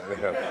web.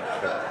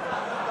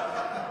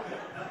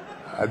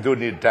 I do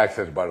need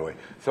taxes, by the way.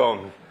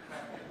 So,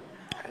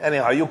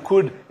 anyhow, you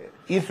could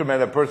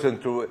instrument a person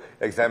to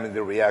examine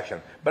the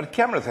reaction. But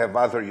cameras have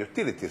other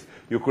utilities.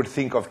 You could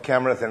think of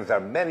cameras, and there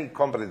are many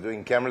companies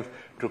doing cameras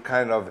to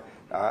kind of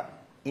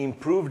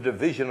improve the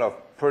vision of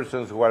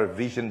persons who are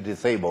vision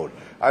disabled,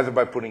 either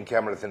by putting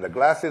cameras in the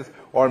glasses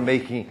or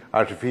making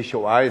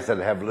artificial eyes that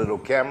have little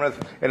cameras.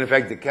 And in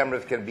fact, the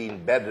cameras can be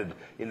embedded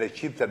in a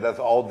chip that does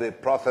all the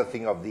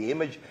processing of the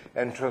image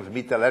and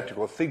transmit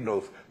electrical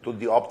signals to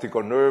the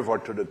optical nerve or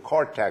to the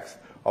cortex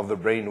of the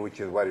brain, which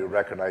is where you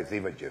recognize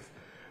images.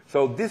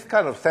 So this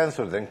kind of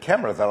sensors, and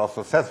cameras are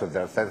also sensors,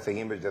 they're sensing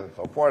images and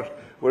so forth,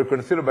 were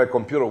considered by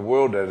computer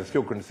world and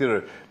still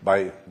considered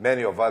by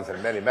many of us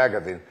and many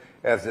magazines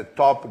as the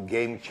top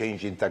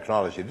game-changing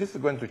technology. This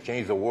is going to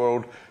change the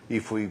world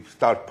if we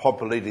start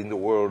populating the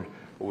world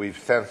with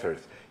sensors.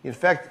 In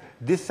fact,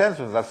 these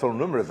sensors are so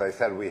numerous. I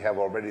said we have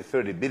already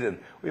 30 billion.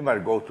 We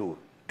might go to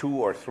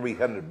 200 or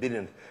 300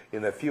 billion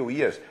in a few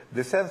years.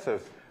 The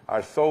sensors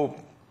are so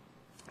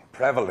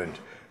prevalent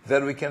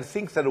that we can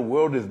think that the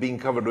world is being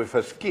covered with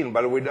a skin,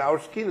 but our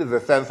skin is a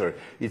sensor.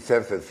 It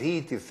senses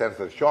heat, it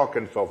senses shock,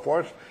 and so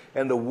forth.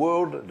 And the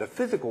world, the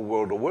physical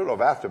world, the world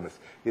of atoms,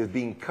 is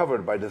being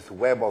covered by this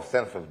web of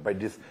sensors, by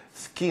this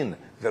skin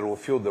that will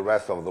fill the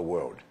rest of the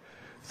world.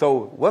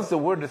 So once the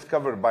world is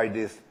covered by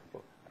this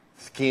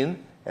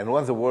skin, and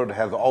once the world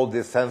has all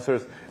these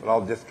sensors and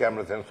all these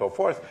cameras and so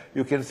forth,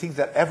 you can see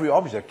that every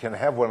object can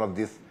have one of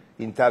these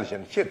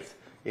intelligent chips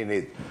in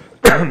it.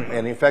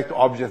 And in fact,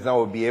 objects now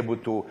will be able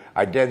to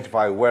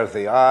identify where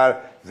they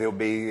are, they'll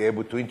be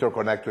able to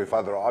interconnect with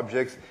other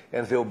objects,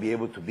 and they'll be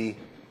able to be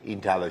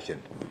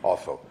intelligent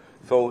also.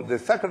 So the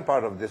second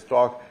part of this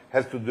talk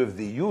has to do with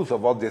the use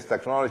of all this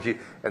technology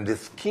and the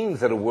skins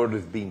that the world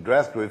is being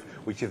dressed with,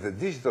 which is a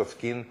digital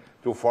skin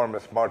to form a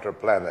smarter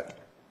planet.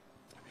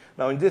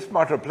 Now, in this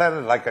smarter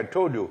planet, like I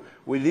told you,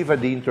 we live at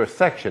the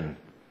intersection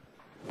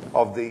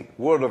of the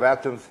world of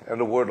atoms and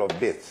the world of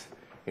bits.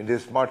 In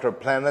this smarter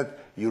planet,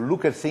 you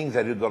look at things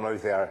and you don't know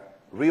if they are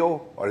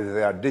real or if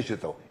they are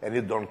digital, and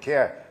you don't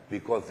care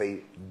because they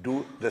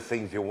do the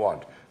things you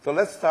want. So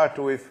let's start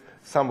with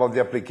some of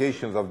the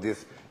applications of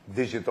this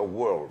digital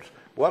world.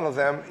 One of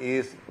them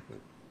is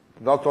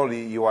not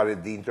only you are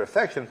at the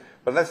intersection,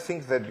 but let's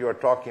think that you are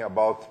talking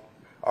about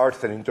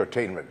arts and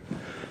entertainment.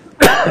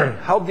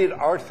 How did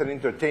arts and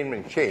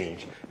entertainment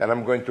change? And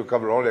I'm going to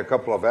cover only a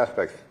couple of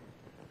aspects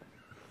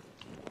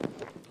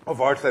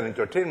of arts and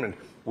entertainment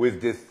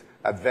with this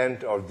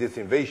advent of this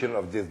invasion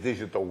of this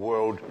digital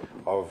world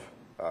of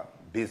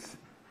bits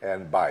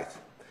and bytes.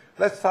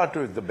 Let's start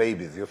with the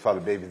babies. You saw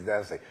the babies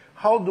dancing.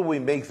 How do we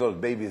make those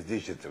babies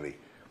digitally?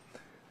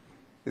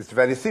 It's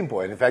very simple.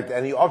 And in fact,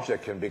 any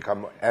object can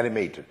become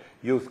animated.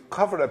 You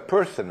cover a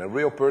person, a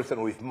real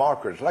person, with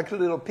markers, like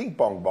little ping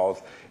pong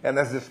balls. And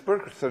as this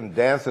person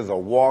dances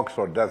or walks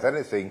or does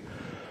anything,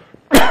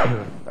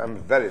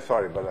 I'm very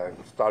sorry, but I'm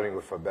starting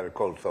with a better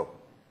cold. So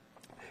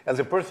as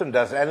a person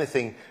does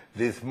anything,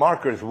 these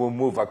markers will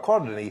move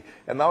accordingly.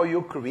 And now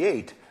you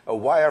create a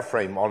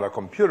wireframe on a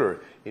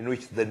computer in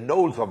which the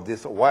nodes of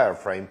this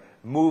wireframe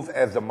move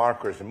as the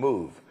markers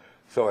move.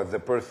 So as the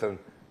person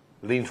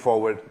leans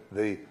forward,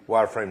 the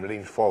wireframe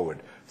leans forward.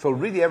 So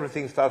really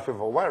everything starts with a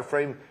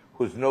wireframe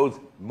whose nodes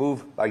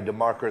move like the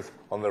markers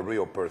on the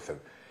real person.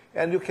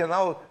 And you can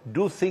now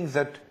do things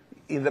that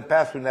in the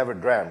past we never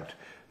dreamt.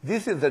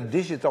 This is a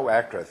digital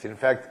actress. In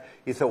fact,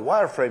 it's a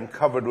wireframe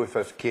covered with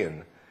a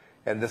skin.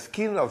 And the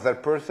skin of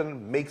that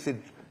person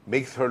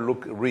makes her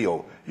look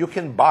real. You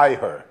can buy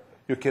her.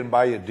 You can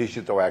buy a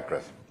digital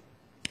actress.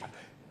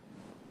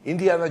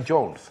 Indiana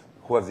Jones,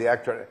 who was the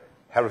actor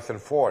Harrison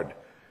Ford,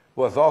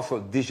 was also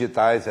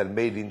digitized and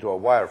made into a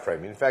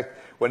wireframe. In fact,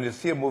 when you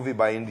see a movie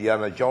by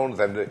Indiana Jones,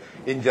 and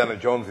Indiana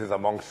Jones is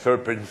among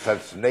serpents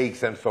and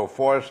snakes and so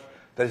forth,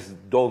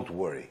 don't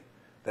worry.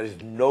 There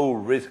is no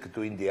risk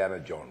to Indiana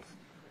Jones.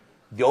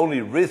 The only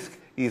risk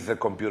is a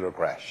computer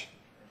crash.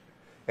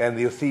 And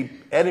you see,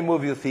 any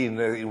movie you see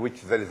in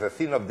which there is a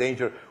scene of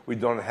danger, we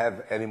don't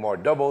have any more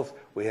doubles.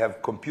 We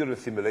have computer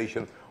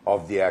simulation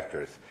of the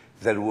actors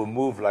that will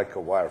move like a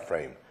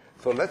wireframe.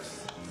 So let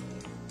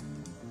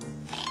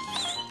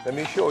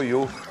me show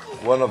you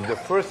one of the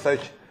first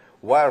such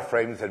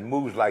wireframes that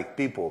moves like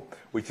people,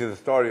 which is a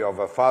story of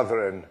a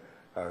father and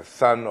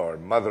son, or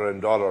mother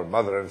and daughter, or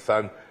mother and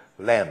son,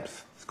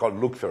 lamps. It's called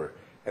Luxor.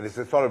 And it's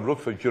a sort of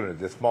Luxor Jr.,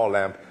 the small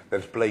lamp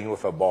that's playing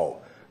with a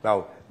ball.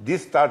 Now,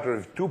 this started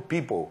with two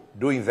people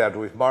doing that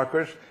with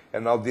markers,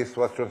 and now this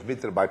was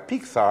transmitted by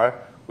Pixar,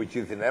 which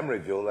is in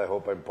Emeryville. I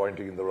hope I'm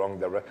pointing in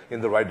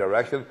the right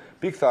direction.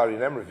 Pixar in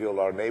Emeryville,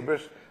 our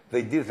neighbors,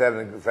 they did that,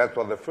 and that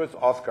was the first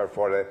Oscar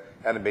for an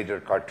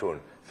animated cartoon.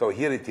 So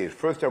here it is.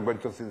 First you're going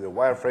to see the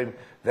wireframe,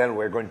 then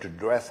we're going to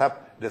dress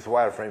up these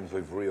wireframes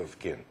with real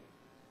skin.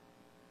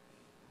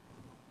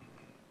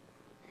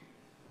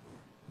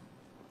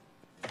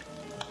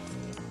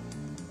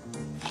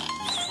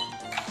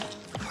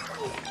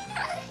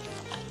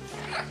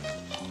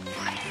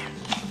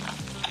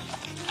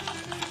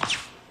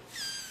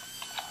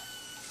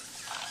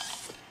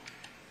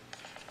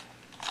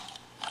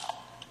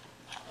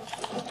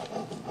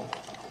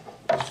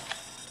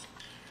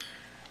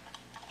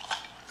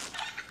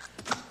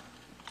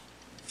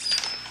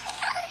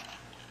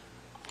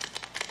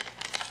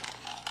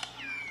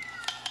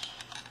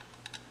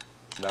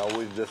 Now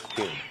with the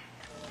skin.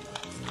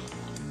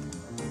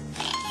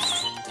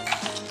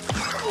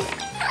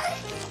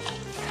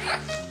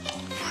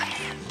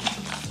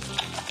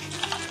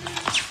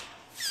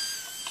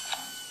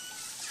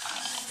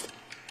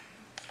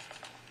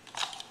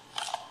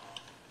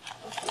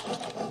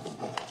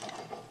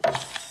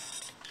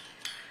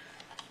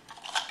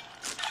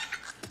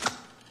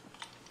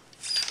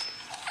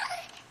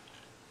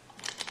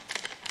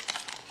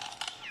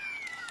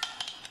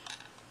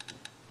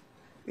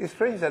 It's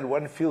strange that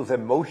one feels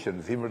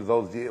emotions, even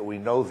though we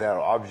know they are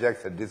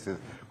objects and this is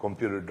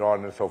computer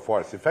drawn and so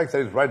forth. In fact,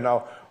 there is right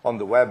now on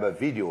the web a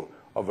video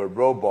of a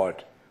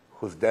robot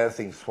who's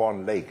dancing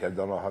Swan Lake. I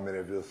don't know how many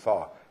of you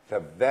saw. It's a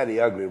very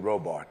ugly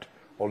robot.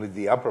 Only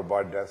the upper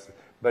part does,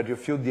 but you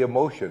feel the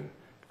emotion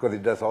because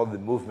it does all the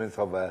movements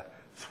of a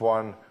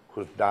swan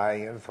who's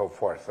dying and so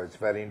forth. So it's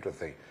very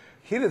interesting.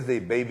 Here is the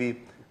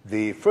baby,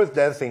 the first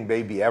dancing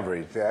baby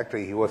ever.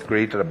 Actually, he was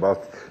created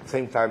about the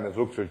same time as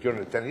Luxor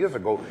Jr. 10 years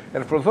ago.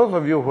 And for those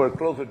of you who are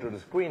closer to the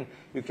screen,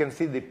 you can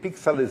see the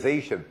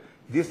pixelization.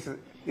 This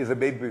is a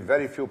baby with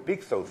very few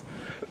pixels.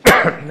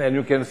 And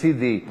you can see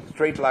the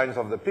straight lines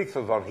of the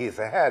pixels on his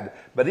head.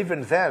 But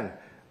even then,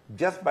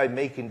 just by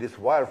making this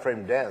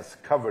wireframe dance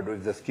covered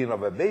with the skin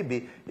of a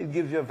baby, it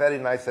gives you a very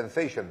nice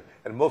sensation.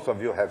 And most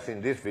of you have seen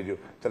this video,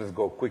 so let's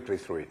go quickly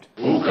through it.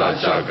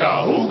 Ooga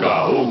chaka,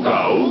 ooga,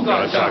 ooga,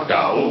 ooga chaka,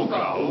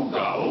 ooga,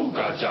 ooga,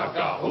 ooga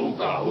chaka,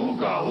 ooga,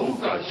 ooga,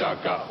 ooga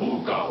chaka,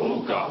 ooga,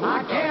 ooga,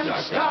 I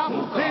can't stop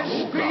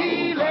this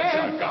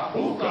feeling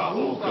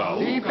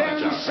deep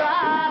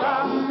inside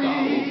of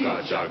me.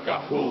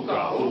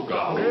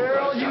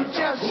 Girl, you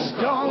just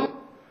don't.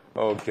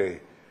 Okay.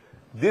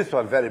 This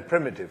was very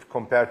primitive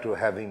compared to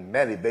having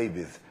many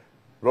babies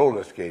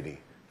roller skating.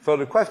 So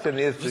the question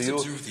is to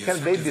you,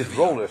 can babies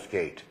roller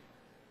skate?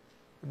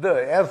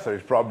 The answer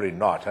is probably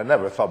not. I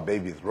never saw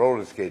babies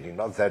roller skating,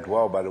 not that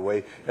well, by the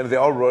way, and they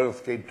all roller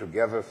skate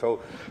together,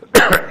 so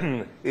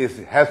it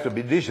has to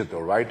be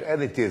digital, right?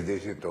 And it is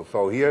digital.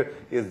 So here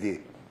is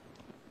the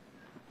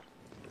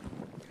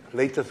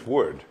latest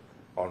word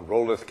on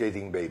roller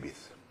skating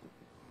babies.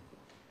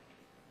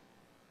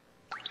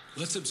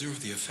 Let's observe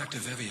the effect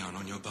of Evian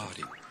on your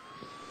body.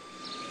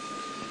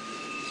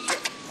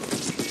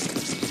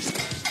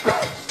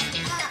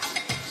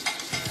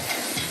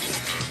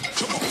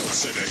 Come on,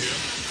 say that here.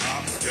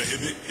 Hop,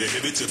 you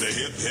hit it to the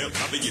hip, hip,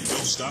 hop, you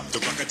don't stop. The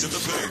rocket to the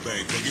bang,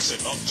 bang. Boogie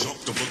said up, jump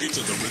the boogie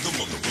to the rhythm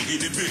of the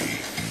boogie to beat.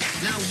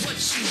 Now what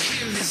you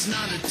hear is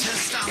not a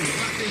test. I'm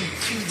rocking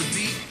to the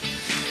beat.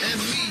 And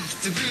me,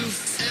 the groove,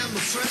 and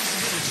my friends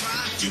are gonna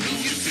try to move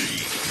your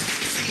feet.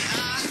 See,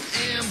 I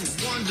am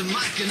Wonder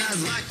Mike, and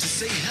I'd like to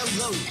say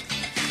hello.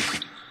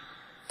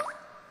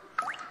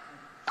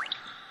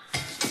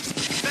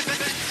 Bang, bang,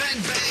 bang,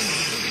 bang,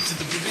 boogie to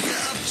the boogie,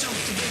 up jump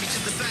the boogie to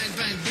the bang,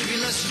 bang,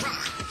 boogie, let's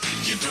rock.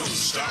 You don't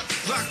stop.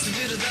 Rock the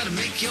rhythm that'll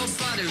make your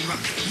body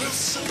rock. Real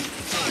soon,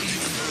 You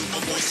heard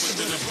my voice,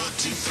 but then I brought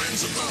two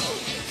friends along.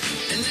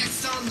 and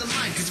next on the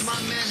mic is my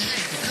man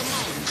Hank. Come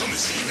on, Come and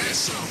sing that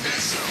song,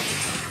 that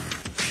song.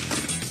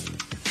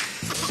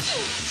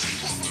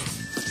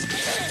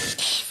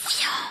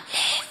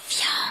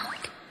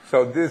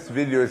 So this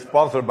video is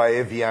sponsored by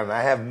Evian.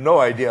 I have no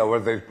idea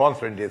what they're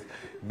sponsoring this.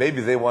 Maybe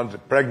they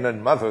want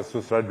pregnant mothers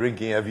to start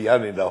drinking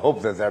Evian in the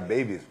hope that their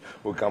babies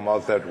will come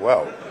out that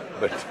well.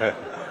 But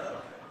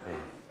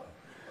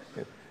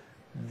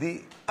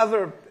the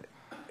other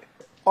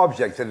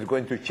object that is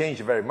going to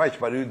change very much,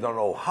 but we don't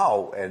know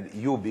how, and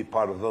you'll be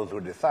part of those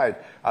who decide,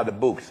 are the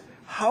books.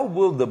 How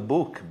will the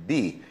book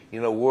be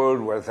in a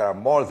world where there are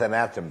more than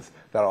atoms,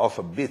 there are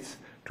also bits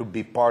to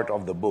be part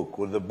of the book?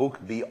 Will the book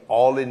be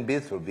all in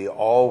bits? Will it be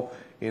all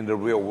in the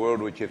real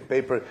world, which is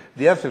paper?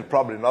 The answer is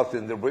probably not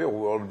in the real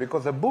world,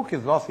 because a book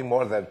is nothing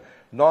more than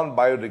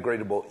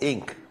non-biodegradable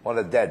ink on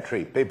a dead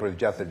tree. Paper is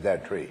just a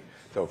dead tree.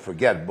 So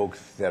forget books,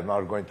 they're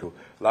not going to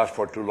last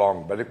for too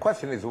long. But the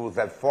question is, will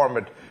that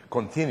format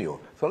continue?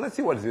 So let's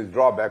see what the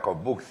drawback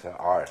of books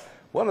are.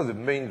 One of the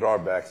main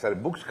drawbacks is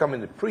that books come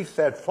in the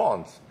preset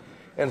fonts,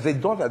 and they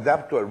don't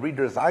adapt to a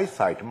reader's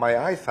eyesight. My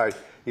eyesight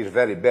is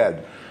very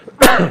bad.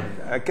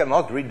 I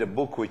cannot read the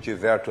book which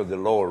is there to the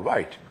lower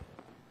right.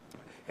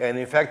 And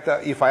in fact,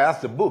 if I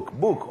ask the book,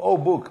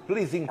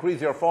 please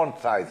increase your font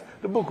size,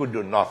 the book would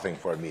do nothing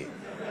for me.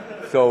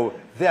 So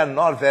they are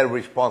not very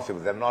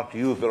responsive. They're not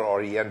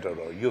user-oriented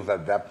or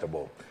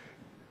user-adaptable.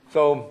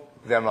 So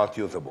they're not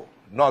usable.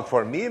 Not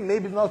for me,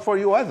 maybe not for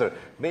you either.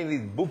 Mainly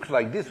books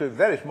like this with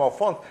very small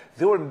fonts,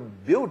 they were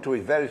built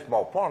with very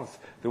small fonts.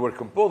 They were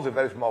composed with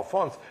very small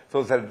fonts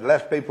so that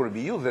less paper would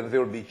be used and they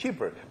would be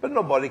cheaper. But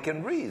nobody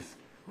can read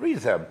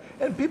them.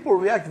 And people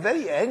react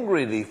very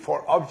angrily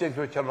for objects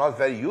which are not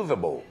very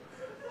usable.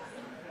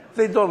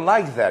 They don't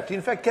like that.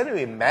 In fact, can you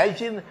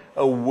imagine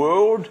a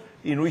world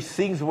in which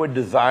things were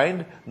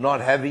designed not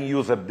having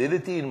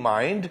usability in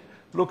mind?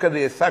 Look at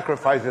the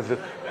sacrifices that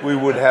we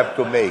would have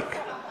to make.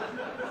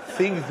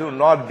 Things will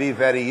not be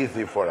very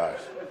easy for us.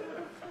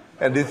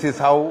 And this is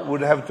how we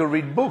would have to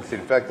read books.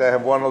 In fact, I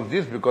have one of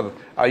these because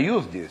I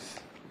use this.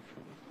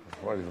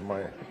 What is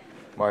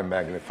my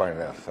magnifying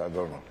glass? I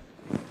don't know.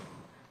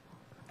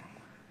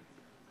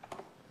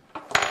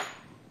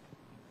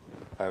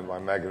 I have my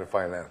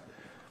magnifying glass.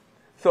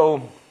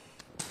 So,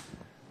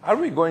 are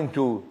we going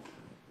to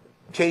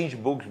change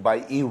books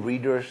by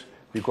e-readers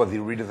because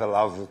e-readers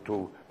allows us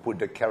to put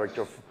the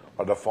character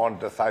or the font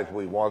the size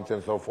we want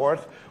and so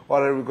forth?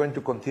 Or are we going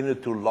to continue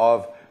to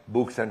love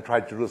books and try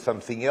to do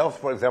something else?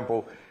 For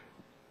example,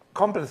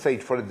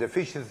 compensate for the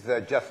deficiencies I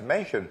just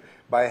mentioned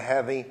by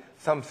having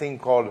something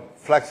called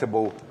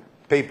flexible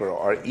paper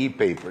or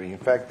e-paper, in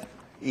fact,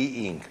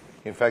 e-ink.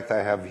 In fact,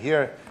 I have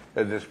here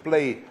a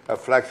display, a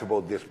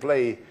flexible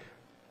display,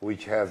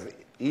 which has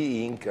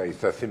e-ink,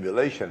 it's a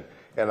simulation,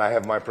 and I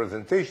have my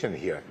presentation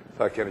here.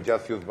 So I can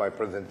just use my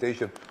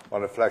presentation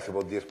on a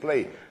flexible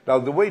display. Now,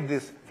 the way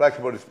this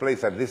flexible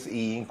displays and this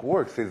e-ink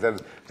works is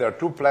that there are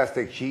two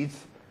plastic sheets,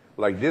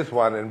 like this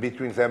one, and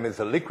between them is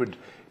a liquid.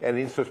 And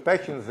in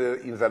suspension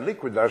in the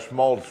liquid are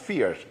small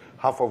spheres,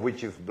 half of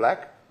which is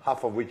black,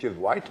 half of which is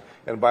white.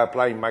 And by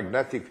applying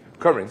magnetic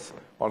currents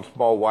on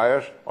small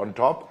wires on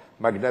top,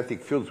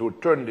 magnetic fields will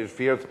turn these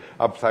spheres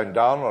upside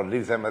down or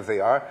leave them as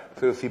they are.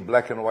 So you see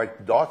black and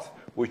white dots,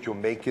 which will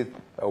make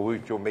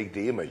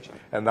the image.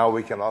 And now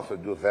we can also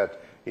do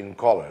that in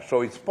color.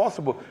 So it's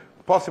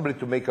possibly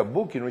to make a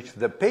book in which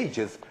the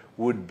pages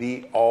would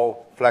be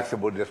all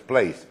flexible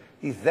displays.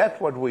 Is that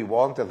what we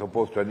want as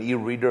opposed to an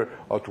e-reader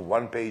or to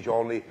one page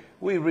only?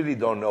 We really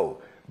don't know.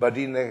 But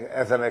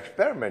as an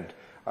experiment,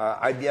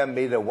 IBM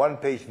made a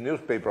one-page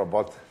newspaper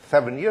about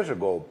 7 years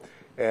ago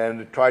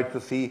and tried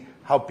to see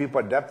how people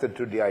adapted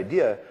to the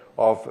idea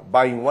of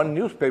buying one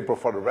newspaper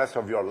for the rest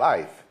of your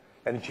life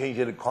and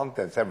changing the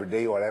contents every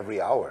day or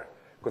every hour.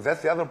 Because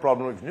that's the other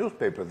problem with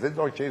newspapers. They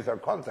don't change their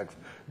contents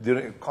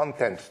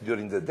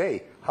during the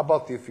day. How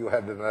about if you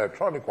had an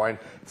electronic one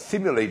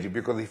simulated?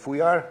 Because if we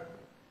are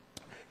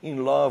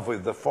in love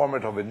with the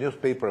format of a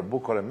newspaper, a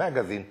book, or a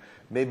magazine,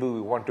 maybe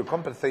we want to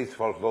compensate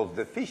for those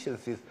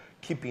deficiencies,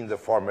 keeping the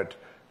format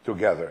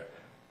together.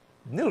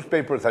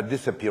 Newspapers are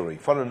disappearing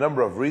for a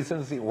number of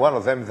reasons. One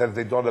of them is that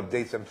they don't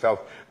update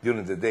themselves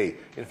during the day.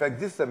 In fact,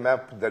 this is a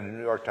map that the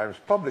New York Times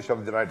published of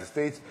the United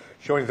States,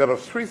 showing that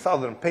of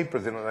 3,000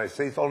 papers in the United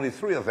States, only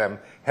 3 of them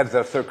had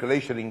their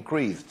circulation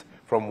increased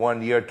from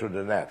one year to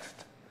the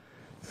next.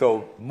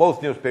 So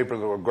most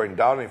newspapers were going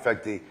down. In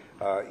fact, the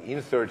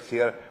inserts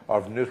here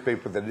of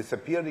newspapers that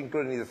disappeared,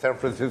 including the San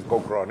Francisco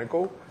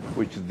Chronicle,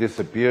 which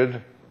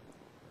disappeared,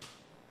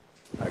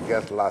 I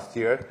guess, last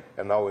year,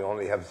 and now we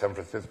only have San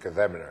Francisco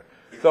Examiner.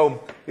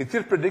 So it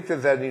is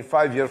predicted that in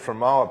 5 years from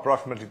now,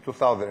 approximately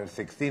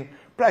 2016,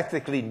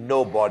 practically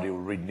nobody will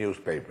read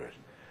newspapers.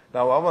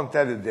 Now, I want to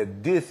tell you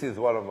that this is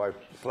one of my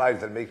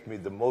slides that makes me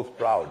the most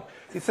proud.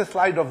 It's a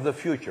slide of the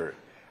future.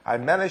 I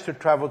managed to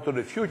travel to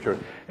the future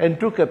and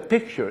took a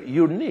picture,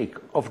 unique,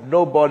 of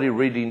nobody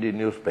reading the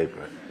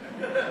newspaper.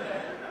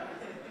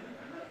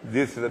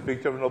 This is a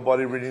picture of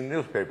nobody reading the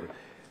newspaper.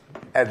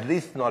 At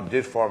least not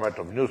this format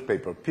of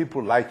newspaper.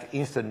 People like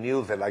instant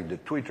news, they like the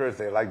Twitters,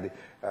 they like the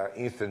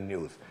instant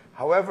news.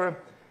 However,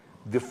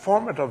 the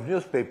format of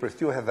newspaper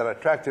still has an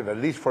attractive, at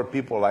least for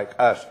people like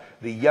us.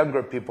 The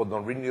younger people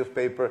don't read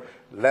newspaper.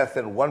 Less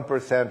than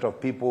 1% of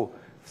people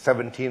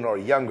 17 or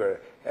younger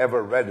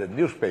ever read a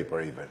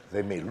newspaper even.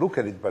 They may look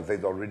at it, but they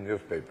don't read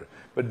newspaper.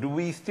 But do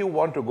we still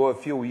want to go a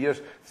few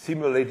years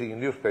simulating a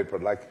newspaper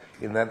like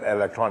in an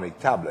electronic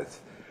tablets?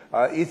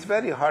 It's a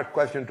very hard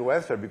question to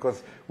answer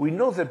because we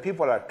know that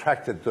people are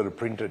attracted to the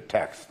printed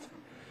text.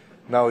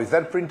 Now, is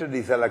that printed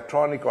is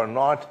electronic or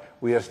not,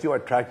 we are still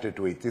attracted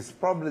to it. It's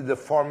probably the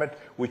format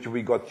which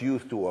we got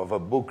used to of a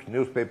book,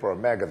 newspaper, or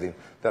magazine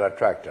that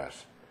attract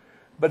us.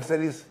 But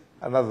there is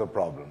another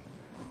problem.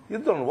 You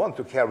don't want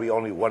to carry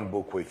only one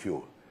book with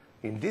you.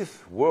 In this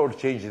world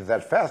changes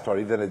that fast, or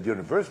even at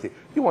university,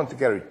 you want to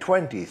carry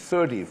 20,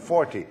 30,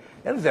 40,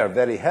 and they're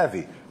very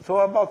heavy. So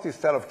about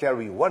instead of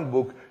carrying one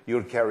book,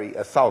 you'll carry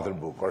 1,000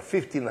 books or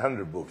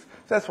 1,500 books.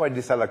 That's why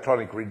these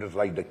electronic readers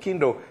like the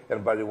Kindle,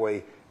 and by the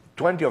way,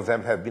 20 of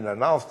them have been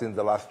announced in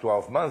the last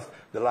 12 months.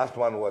 The last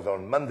one was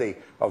on Monday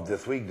of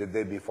this week, the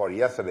day before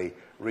yesterday.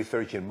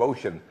 Research in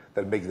Motion,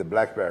 that makes the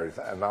BlackBerries,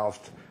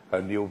 announced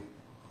a new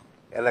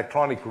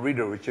electronic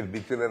reader, which is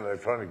between an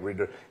electronic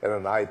reader and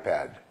an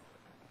iPad.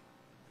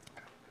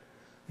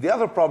 The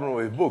other problem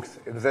with books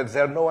is that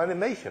there are no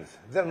animations.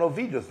 There are no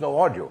videos, no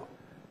audio.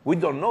 We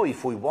don't know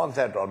if we want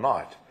that or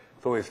not.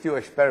 So we're still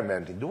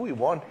experimenting. Do we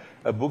want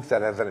a book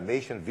that has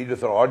animation,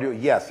 videos, or audio?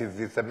 Yes, if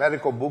it's a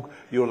medical book,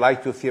 you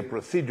like to see a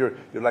procedure,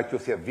 you like to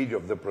see a video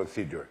of the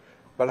procedure.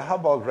 But how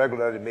about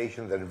regular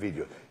animations and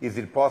video? Is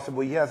it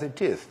possible? Yes,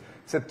 it is.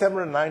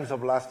 September 9th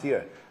of last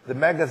year, the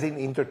magazine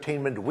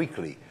Entertainment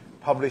Weekly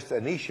published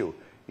an issue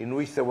in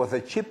which there was a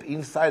chip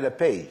inside a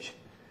page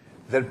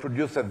that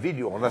produced a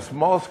video on a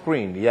small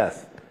screen,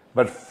 yes,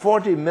 but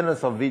 40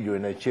 minutes of video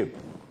in a chip.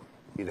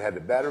 It had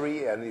a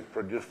battery, and it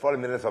produced 40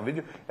 minutes of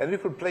video, and you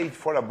could play it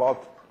for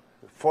about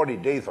 40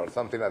 days or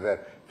something like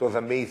that. It was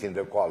amazing,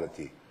 the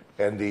quality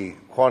and the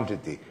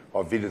quantity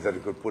of videos that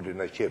you could put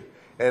in a chip.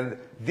 And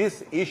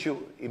this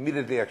issue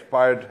immediately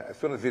expired as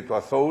soon as it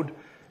was sold,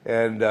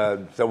 and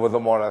there was no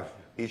more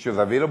issues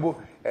available.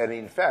 And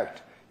in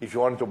fact, if you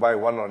wanted to buy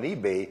one on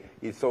eBay,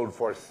 it sold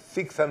for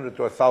 $600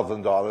 to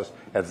 $1,000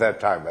 at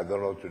that time. I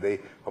don't know today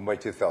how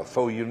much it sells.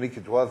 So unique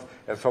it was,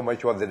 and so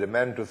much was the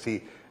demand to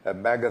see a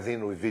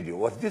magazine with video.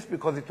 Was this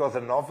because it was a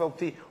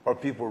novelty, or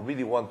people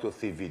really want to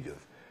see videos?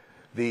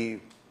 The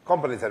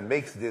company that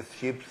makes these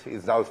chips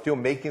is now still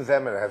making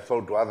them and have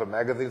sold to other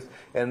magazines,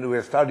 and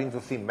we're starting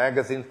to see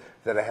magazines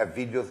that have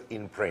videos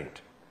in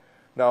print.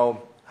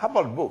 Now, how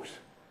about books?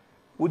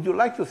 would you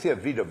like to see a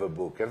video of a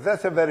book? And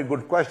that's a very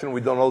good question.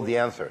 We don't know the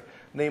answer.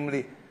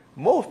 Namely,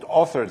 most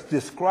authors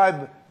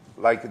describe,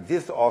 like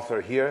this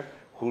author here,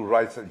 who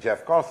writes,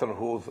 Jeff Carlson,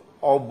 whose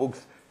all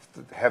books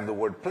have the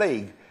word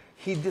plague.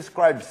 He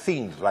describes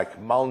scenes like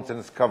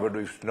mountains covered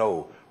with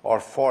snow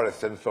or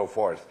forests and so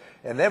forth.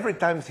 And every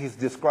time he's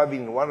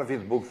describing in one of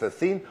his books a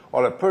scene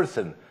or a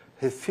person,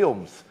 his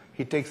films,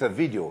 he takes a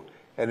video,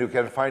 and you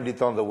can find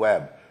it on the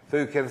web. So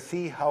you can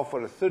see how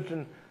for a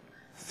certain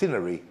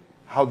scenery,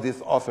 how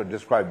this author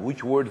described,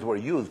 which words were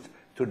used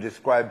to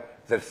describe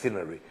that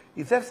scenery.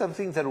 Is that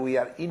something that we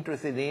are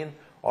interested in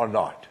or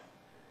not?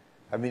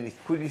 I mean,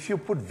 if you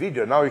put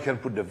video, now you can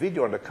put the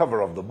video on the cover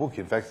of the book.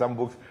 In fact, some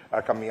books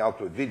are coming out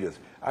with videos.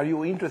 Are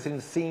you interested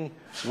in seeing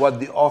what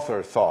the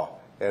author saw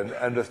and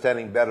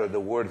understanding better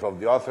the words of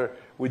the author?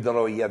 We don't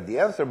know yet the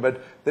answer,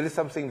 but there is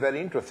something very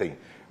interesting.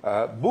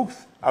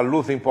 Books are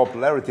losing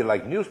popularity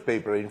like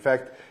newspaper. In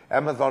fact,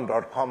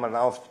 Amazon.com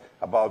announced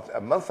about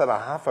a month and a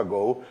half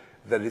ago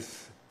that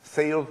its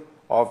sale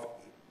of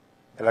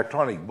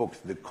electronic books,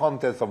 the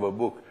contents of a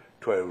book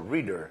to a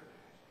reader,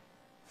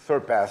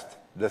 surpassed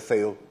the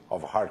sale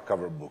of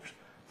hardcover books.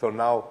 So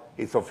now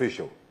it's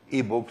official.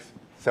 E-books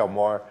sell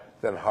more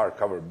than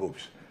hardcover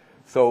books.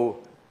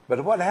 So,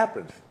 but what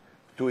happens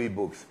to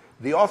e-books?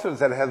 The author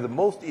that has the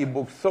most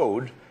e-books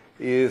sold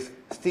is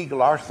Stieg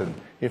Larsson.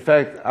 In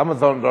fact,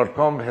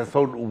 Amazon.com has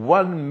sold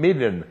 1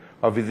 million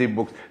of his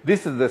e-books.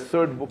 This is the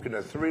third book in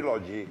a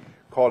trilogy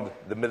called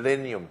the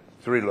Millennium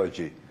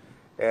Trilogy.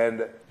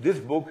 And this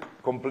book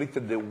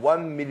completed the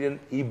 1 million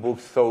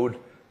e-books sold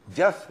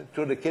just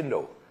to the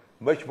Kindle,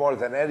 much more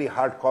than any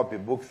hard copy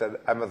books that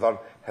Amazon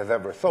has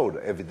ever sold.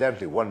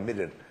 Evidently, 1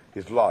 million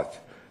is lost.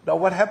 Now,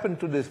 what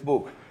happened to this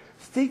book?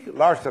 Stieg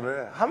Larsson,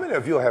 how many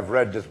of you have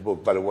read this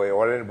book, by the way,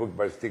 or any book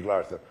by Stieg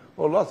Larsson?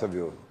 Oh, lots of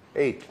you.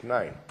 8,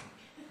 9.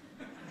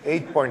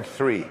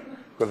 8.3,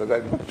 because the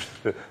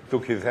guy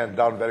took his hand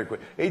down very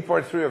quick.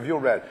 8.3 of you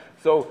read.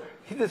 So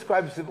he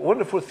describes the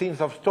wonderful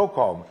scenes of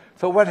Stockholm.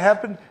 So what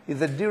happened is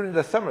that during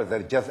the summer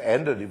that just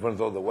ended, even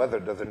though the weather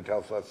doesn't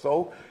tell us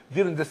so,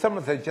 during the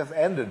summer that just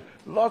ended,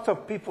 lots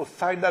of people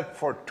signed up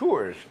for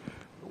tours,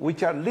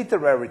 which are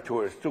literary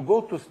tours, to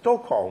go to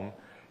Stockholm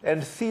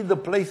and see the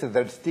places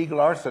that Stieg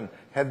Larsson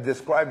had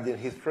described in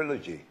his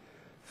trilogy.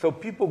 So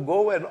people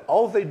go, and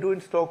all they do in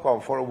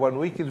Stockholm for 1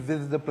 week is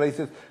visit the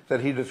places that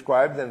he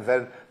described, and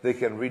then they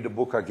can read the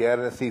book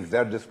again and see if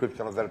their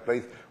description of that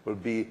place will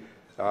be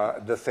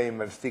the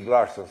same as Stieg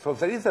Larsson. So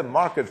there is a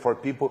market for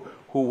people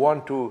who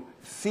want to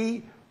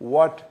see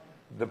what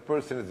the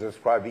person is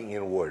describing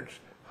in words.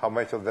 How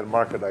much of that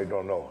market, I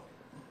don't know.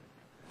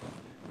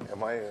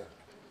 Am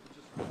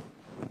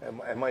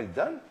I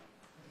done?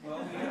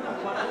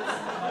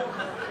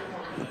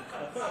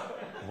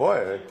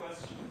 Boy,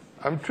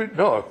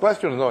 a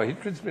question, no, he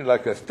treats me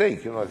like a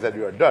steak, that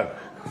you are done.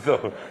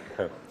 So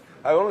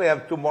I only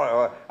have 2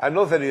 more. I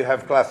know that you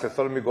have classes,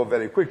 so let me go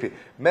very quickly.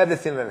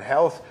 Medicine and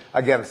health,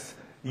 again,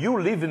 you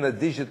live in a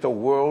digital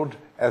world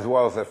as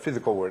well as a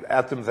physical world,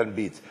 atoms and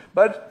bits.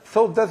 But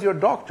so does your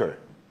doctor.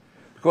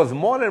 Because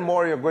more and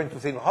more you're going to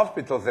see in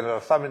hospitals, and there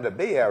are some in the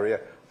Bay Area,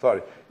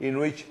 in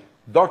which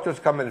doctors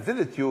come and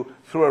visit you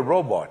through a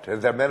robot. And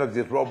there are many of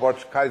these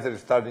robots. Kaiser is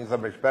starting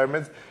some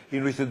experiments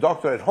in which the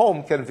doctor at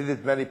home can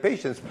visit many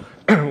patients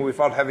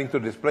without having to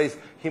displace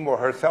him or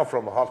herself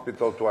from a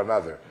hospital to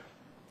another.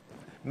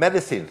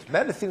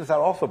 Medicines are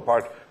also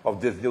part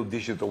of this new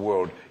digital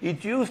world.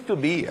 It used to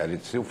be, and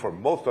it's still for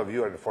most of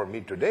you and for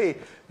me today,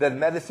 that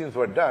medicines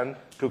were done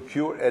to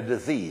cure a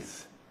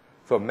disease.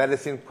 So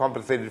medicine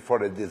compensated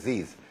for a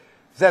disease.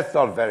 That's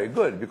not very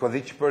good, because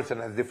each person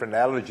has different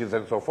allergies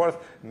and so forth.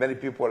 Many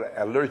people are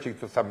allergic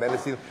to some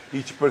medicines.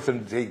 Each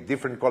person takes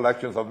different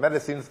collections of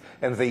medicines,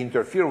 and they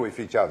interfere with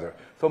each other.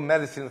 So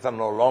medicines are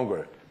no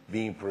longer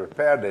being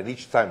prepared, and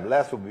each time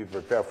less will be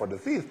prepared for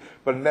disease,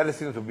 but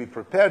medicines will be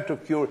prepared to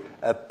cure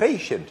a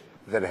patient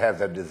that has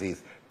a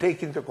disease.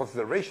 Take into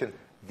consideration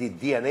the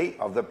DNA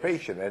of the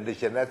patient and the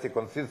genetic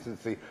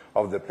consistency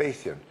of the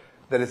patient.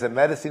 There is a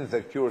medicine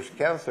that cures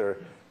cancer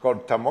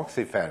called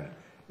tamoxifen.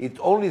 It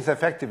only is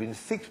effective in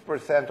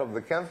 6% of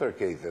the cancer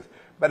cases.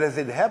 But as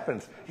it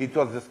happens, it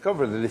was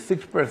discovered that the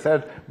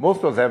 6%,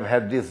 most of them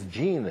had this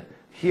gene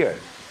here,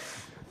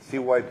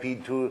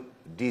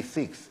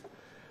 CYP2D6.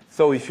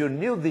 So if you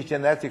knew the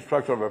genetic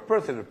structure of a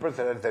person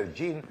has that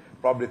gene,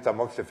 probably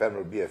tamoxifen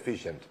will be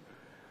efficient.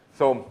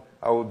 So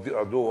I'll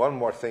do one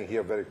more thing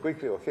here very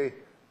quickly, okay?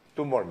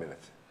 2 more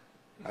minutes.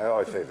 I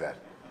always say that.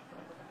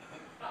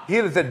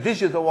 Here is a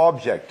digital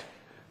object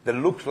that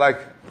looks like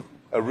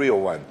a real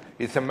one.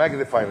 It's a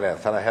magnifying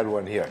lens, and I had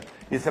one here.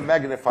 It's a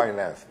magnifying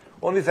lens,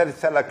 only that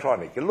it's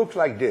electronic. It looks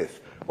like this,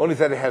 only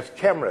that it has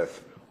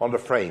cameras on the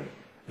frame.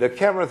 The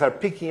cameras are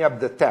picking up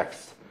the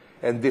text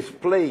and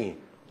displaying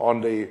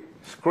on the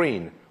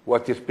screen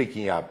what is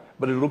picking up,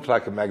 but it looks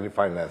like a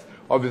magnifying lens.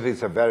 Obviously,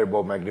 it's a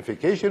variable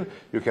magnification.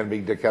 You can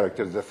make the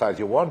characters the size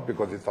you want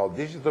because it's all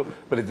digital,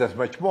 but it does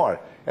much more.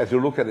 As you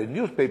look at a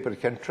newspaper,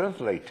 it can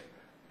translate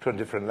to a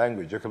different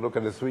language. You can look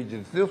at the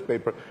Swedish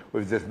newspaper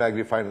with this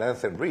magnifying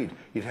lens and read.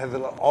 It has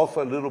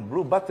also a little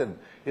blue button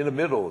in the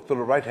middle to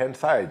the right-hand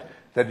side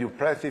that you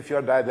press if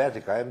you're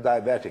diabetic. I am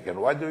diabetic.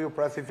 And why do you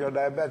press if you're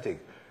diabetic?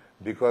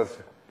 Because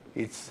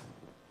it's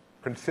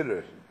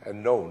considered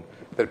and known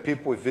that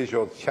people with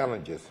visual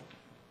challenges,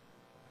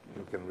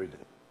 you can read it.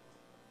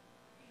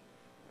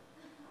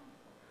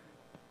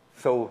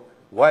 So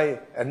why,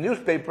 and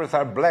newspapers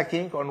are black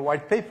ink on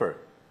white paper.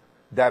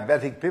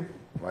 Diabetic people,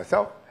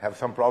 myself, have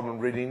some problem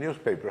reading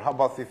newspaper. How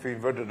about if we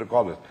inverted the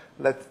colors?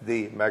 Let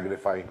the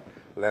magnifying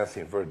lens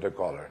invert the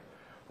color.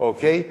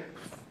 Okay,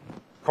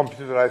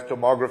 computerized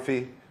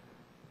tomography.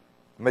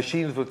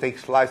 Machines will take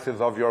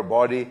slices of your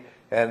body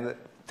and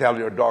tell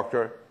your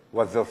doctor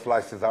what those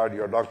slices are.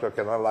 Your doctor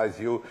can analyze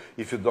you.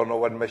 If you don't know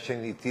what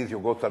machine it is, you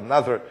go to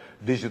another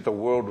digital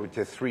world, which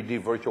is 3D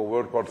virtual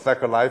world called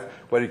Second Life,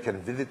 where you can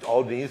visit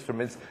all the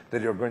instruments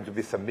that you're going to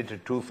be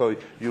submitted to, so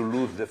you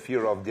lose the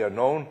fear of the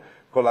unknown.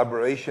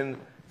 Collaboration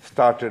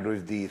started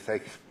with this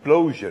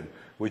explosion,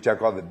 which I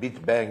call the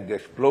Big Bang, the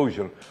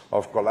explosion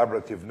of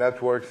collaborative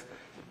networks.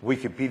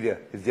 Wikipedia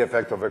is the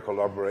effect of a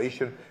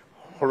collaboration.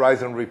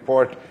 Horizon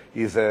Report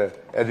is an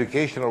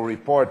educational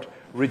report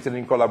written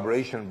in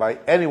collaboration by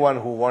anyone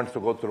who wants to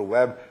go to the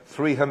web.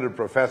 300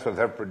 professors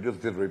have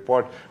produced this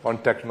report on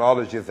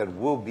technologies that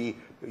will be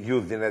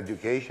used in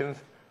education.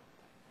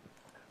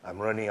 I'm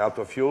running out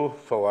of fuel,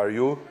 so are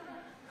you.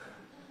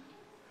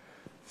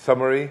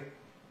 Summary: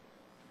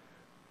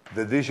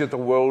 the digital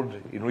world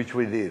in which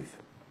we live,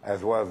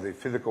 as well as the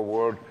physical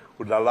world,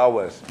 would allow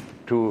us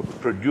to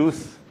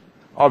produce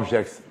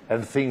objects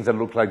and things that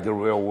look like the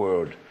real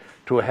world,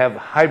 to have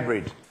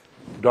hybrid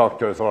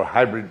doctors or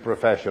hybrid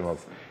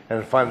professionals,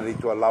 and finally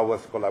to allow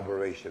us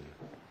collaboration.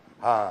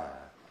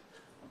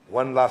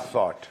 One last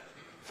thought,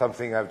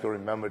 something I have to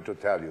remember to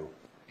tell you.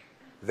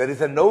 There is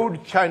an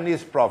old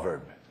Chinese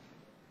proverb,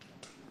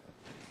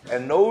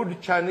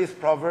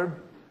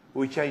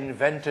 which I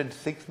invented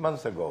 6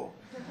 months ago.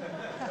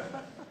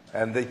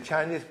 And the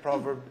Chinese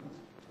proverb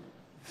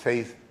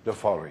says the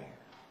following: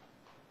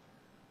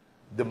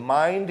 the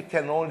mind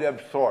can only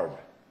absorb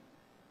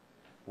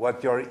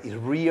what your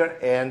rear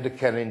end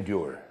can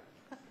endure.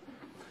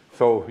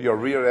 So your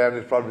rear end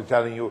is probably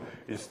telling you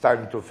it's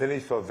time to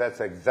finish, so that's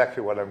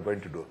exactly what I'm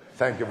going to do.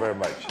 Thank you very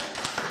much.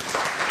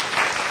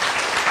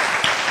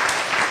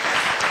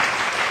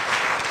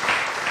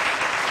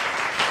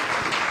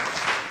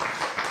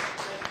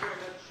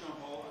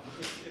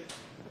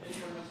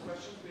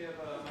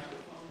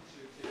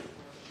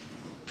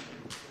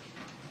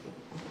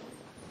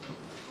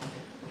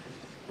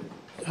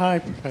 Hi,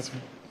 Professor.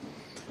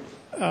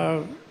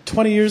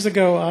 20 years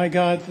ago, I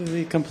got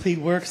the complete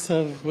works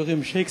of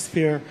William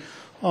Shakespeare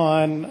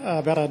on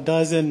about a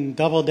dozen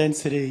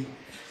double-density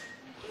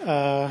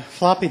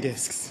floppy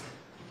disks,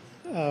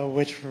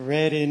 which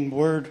read in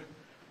Word,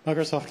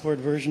 Microsoft Word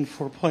version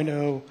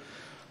 4.0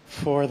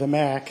 for the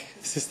Mac,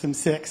 System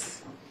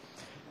 6.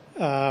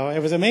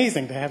 It was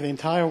amazing to have the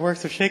entire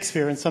works of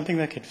Shakespeare in something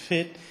that could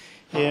fit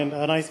in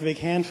a nice big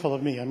handful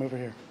of me. I'm over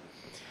here.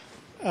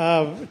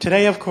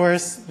 Today, of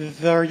course,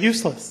 they're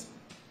useless.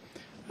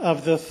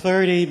 Of the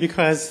 30,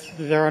 because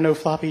there are no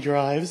floppy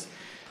drives,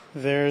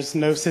 there's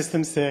no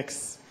System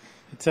 6,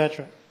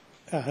 etc.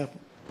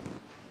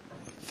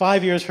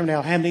 5 years from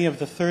now, how many of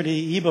the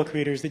 30 ebook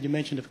readers that you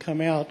mentioned have come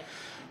out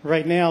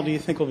right now do you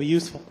think will be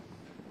useful?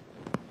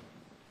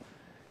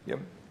 Yeah.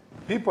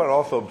 People are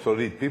also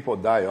obsolete. People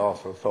die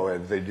also, so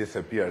as they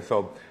disappear.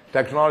 So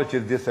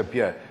technologies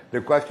disappear.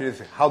 The question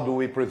is, how do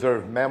we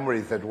preserve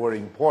memories that were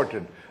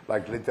important,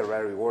 like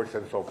literary works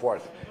and so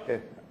forth?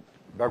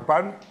 Beg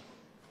pardon?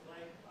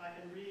 I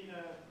can read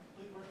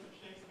works of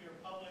Shakespeare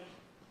published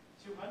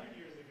 200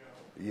 years ago.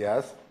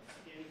 Yes.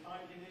 In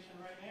fine condition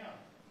right now,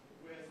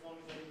 as long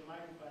as I use a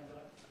magnifying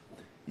glass.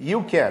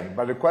 You can,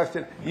 but the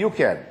question, you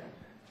can.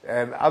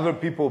 And other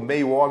people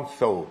may want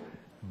so.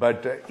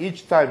 But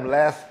each time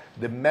less,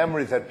 the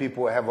memories that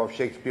people have of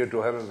Shakespeare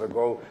 200 years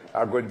ago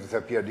are going to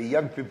disappear. The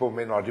young people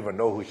may not even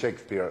know who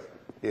Shakespeare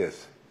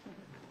is.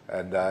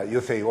 And you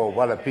say, oh,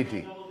 what a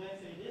pity.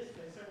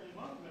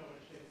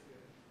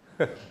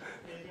 When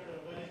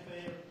if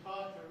they are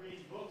taught to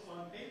read books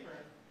on paper,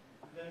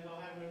 then they'll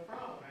have no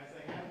problem, as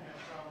they haven't had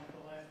a problem for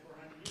the last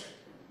 400 years.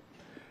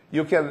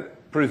 You can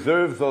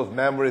preserve those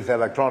memories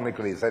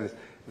electronically.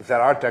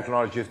 There are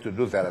technologies to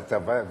do that. It's a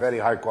very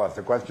high cost.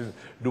 The question is,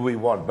 do we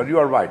want? But you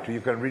are right.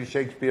 You can read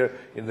Shakespeare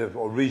in the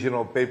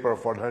original paper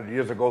 400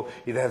 years ago.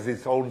 It has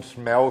its own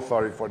smell,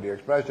 sorry for the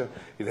expression.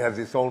 It has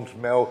its own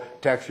smell,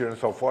 texture, and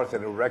so forth,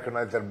 and you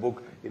recognize that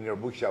book in your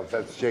bookshelf.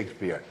 That's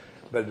Shakespeare.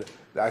 But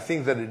I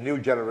think that the new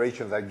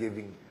generations are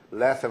giving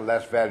less and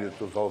less value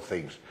to those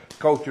things.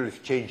 Culture is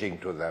changing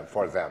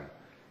for them.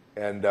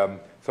 And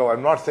so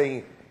I'm not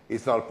saying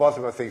it's not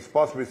possible. I say it's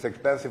possible, it's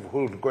expensive.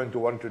 Who's going to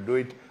want to do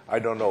it? I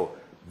don't know.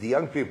 The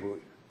young people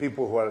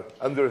who are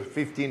under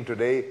 15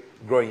 today,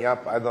 growing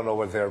up, I don't know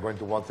what they are going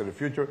to want in the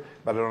future,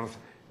 but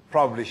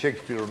probably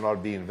Shakespeare will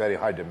not be in very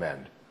high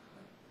demand.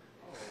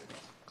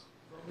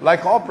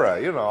 Like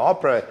opera, you know,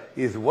 opera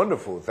is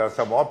wonderful. There are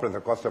some operas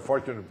that cost a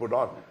fortune to put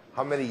on.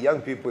 How many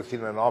young people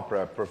seen an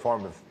opera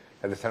performance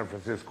at the San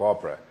Francisco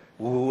Opera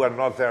who are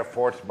not there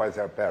forced by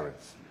their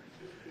parents?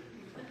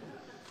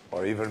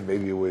 Or even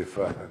maybe with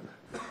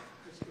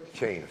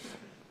chains.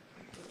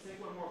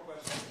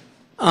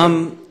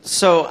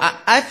 So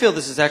I feel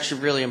this is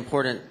actually really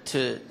important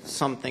to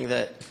something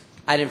that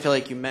I didn't feel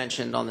like you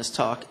mentioned on this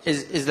talk,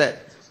 is that,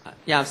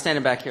 yeah, I'm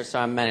standing back here, so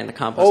I'm manning the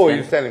compost bin.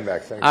 You're standing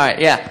back, thank you. All right,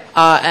 yeah.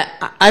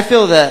 I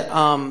feel that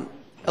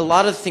a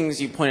lot of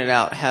things you pointed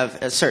out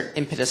have a certain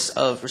impetus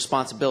of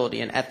responsibility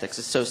and ethics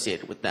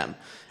associated with them.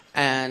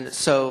 And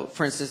so,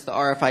 for instance, the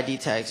RFID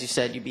tags, you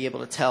said you'd be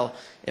able to tell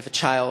if a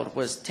child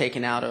was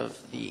taken out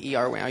of the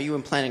ER wing. Are you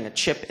implanting a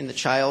chip in the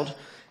child?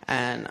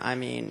 And, I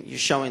mean, you're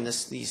showing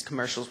these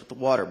commercials with the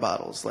water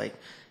bottles. Like,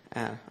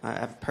 I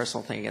have a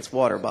personal thing against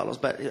water bottles,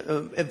 but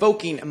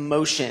evoking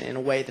emotion in a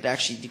way that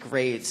actually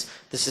degrades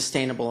the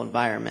sustainable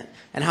environment.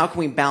 And how can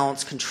we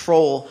balance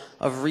control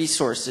of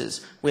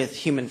resources with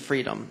human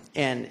freedom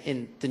and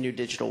in the new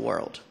digital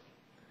world?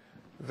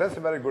 That's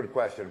a very good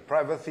question.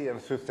 Privacy and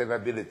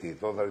sustainability,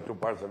 those are the two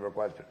parts of your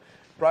question.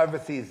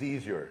 Privacy is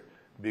easier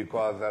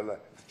because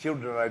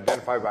children are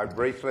identified by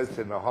bracelets.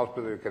 In a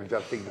hospital, you can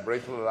just take the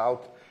bracelet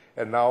out.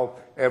 And now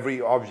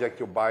every object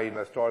you buy in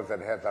a store that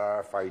has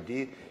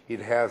RFID, it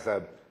has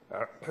a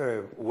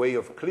way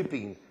of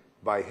clipping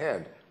by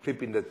hand,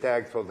 clipping the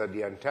tag so that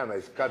the antenna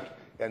is cut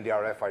and the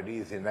RFID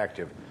is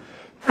inactive.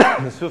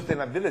 The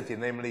sustainability,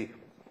 namely,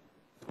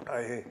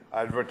 I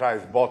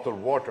advertise bottled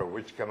water,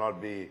 which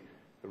cannot be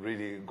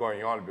really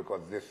going on because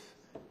these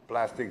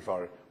plastics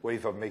or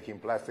ways of making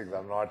plastics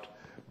are not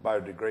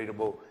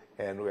biodegradable,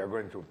 and we are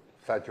going to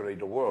saturate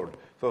the world.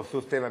 So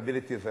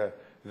sustainability is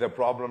a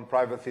problem,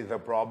 privacy is a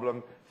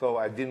problem. So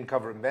I didn't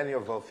cover many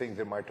of those things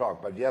in my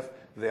talk, but yes,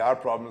 there are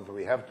problems.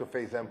 We have to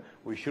face them.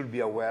 We should be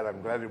aware.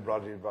 I'm glad you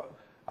brought it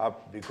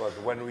up because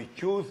when we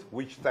choose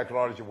which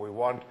technology we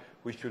want,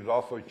 we should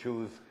also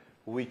choose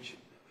which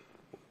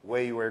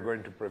way we're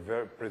going to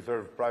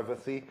preserve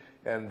privacy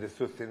and the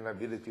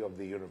sustainability of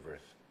the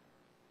universe.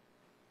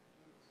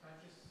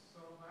 Thank you so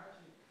much.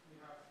 If you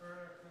have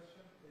further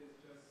questions, please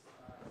just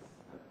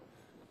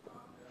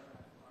down there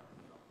and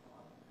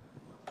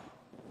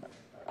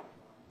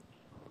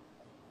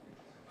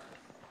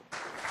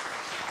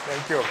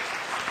Thank you.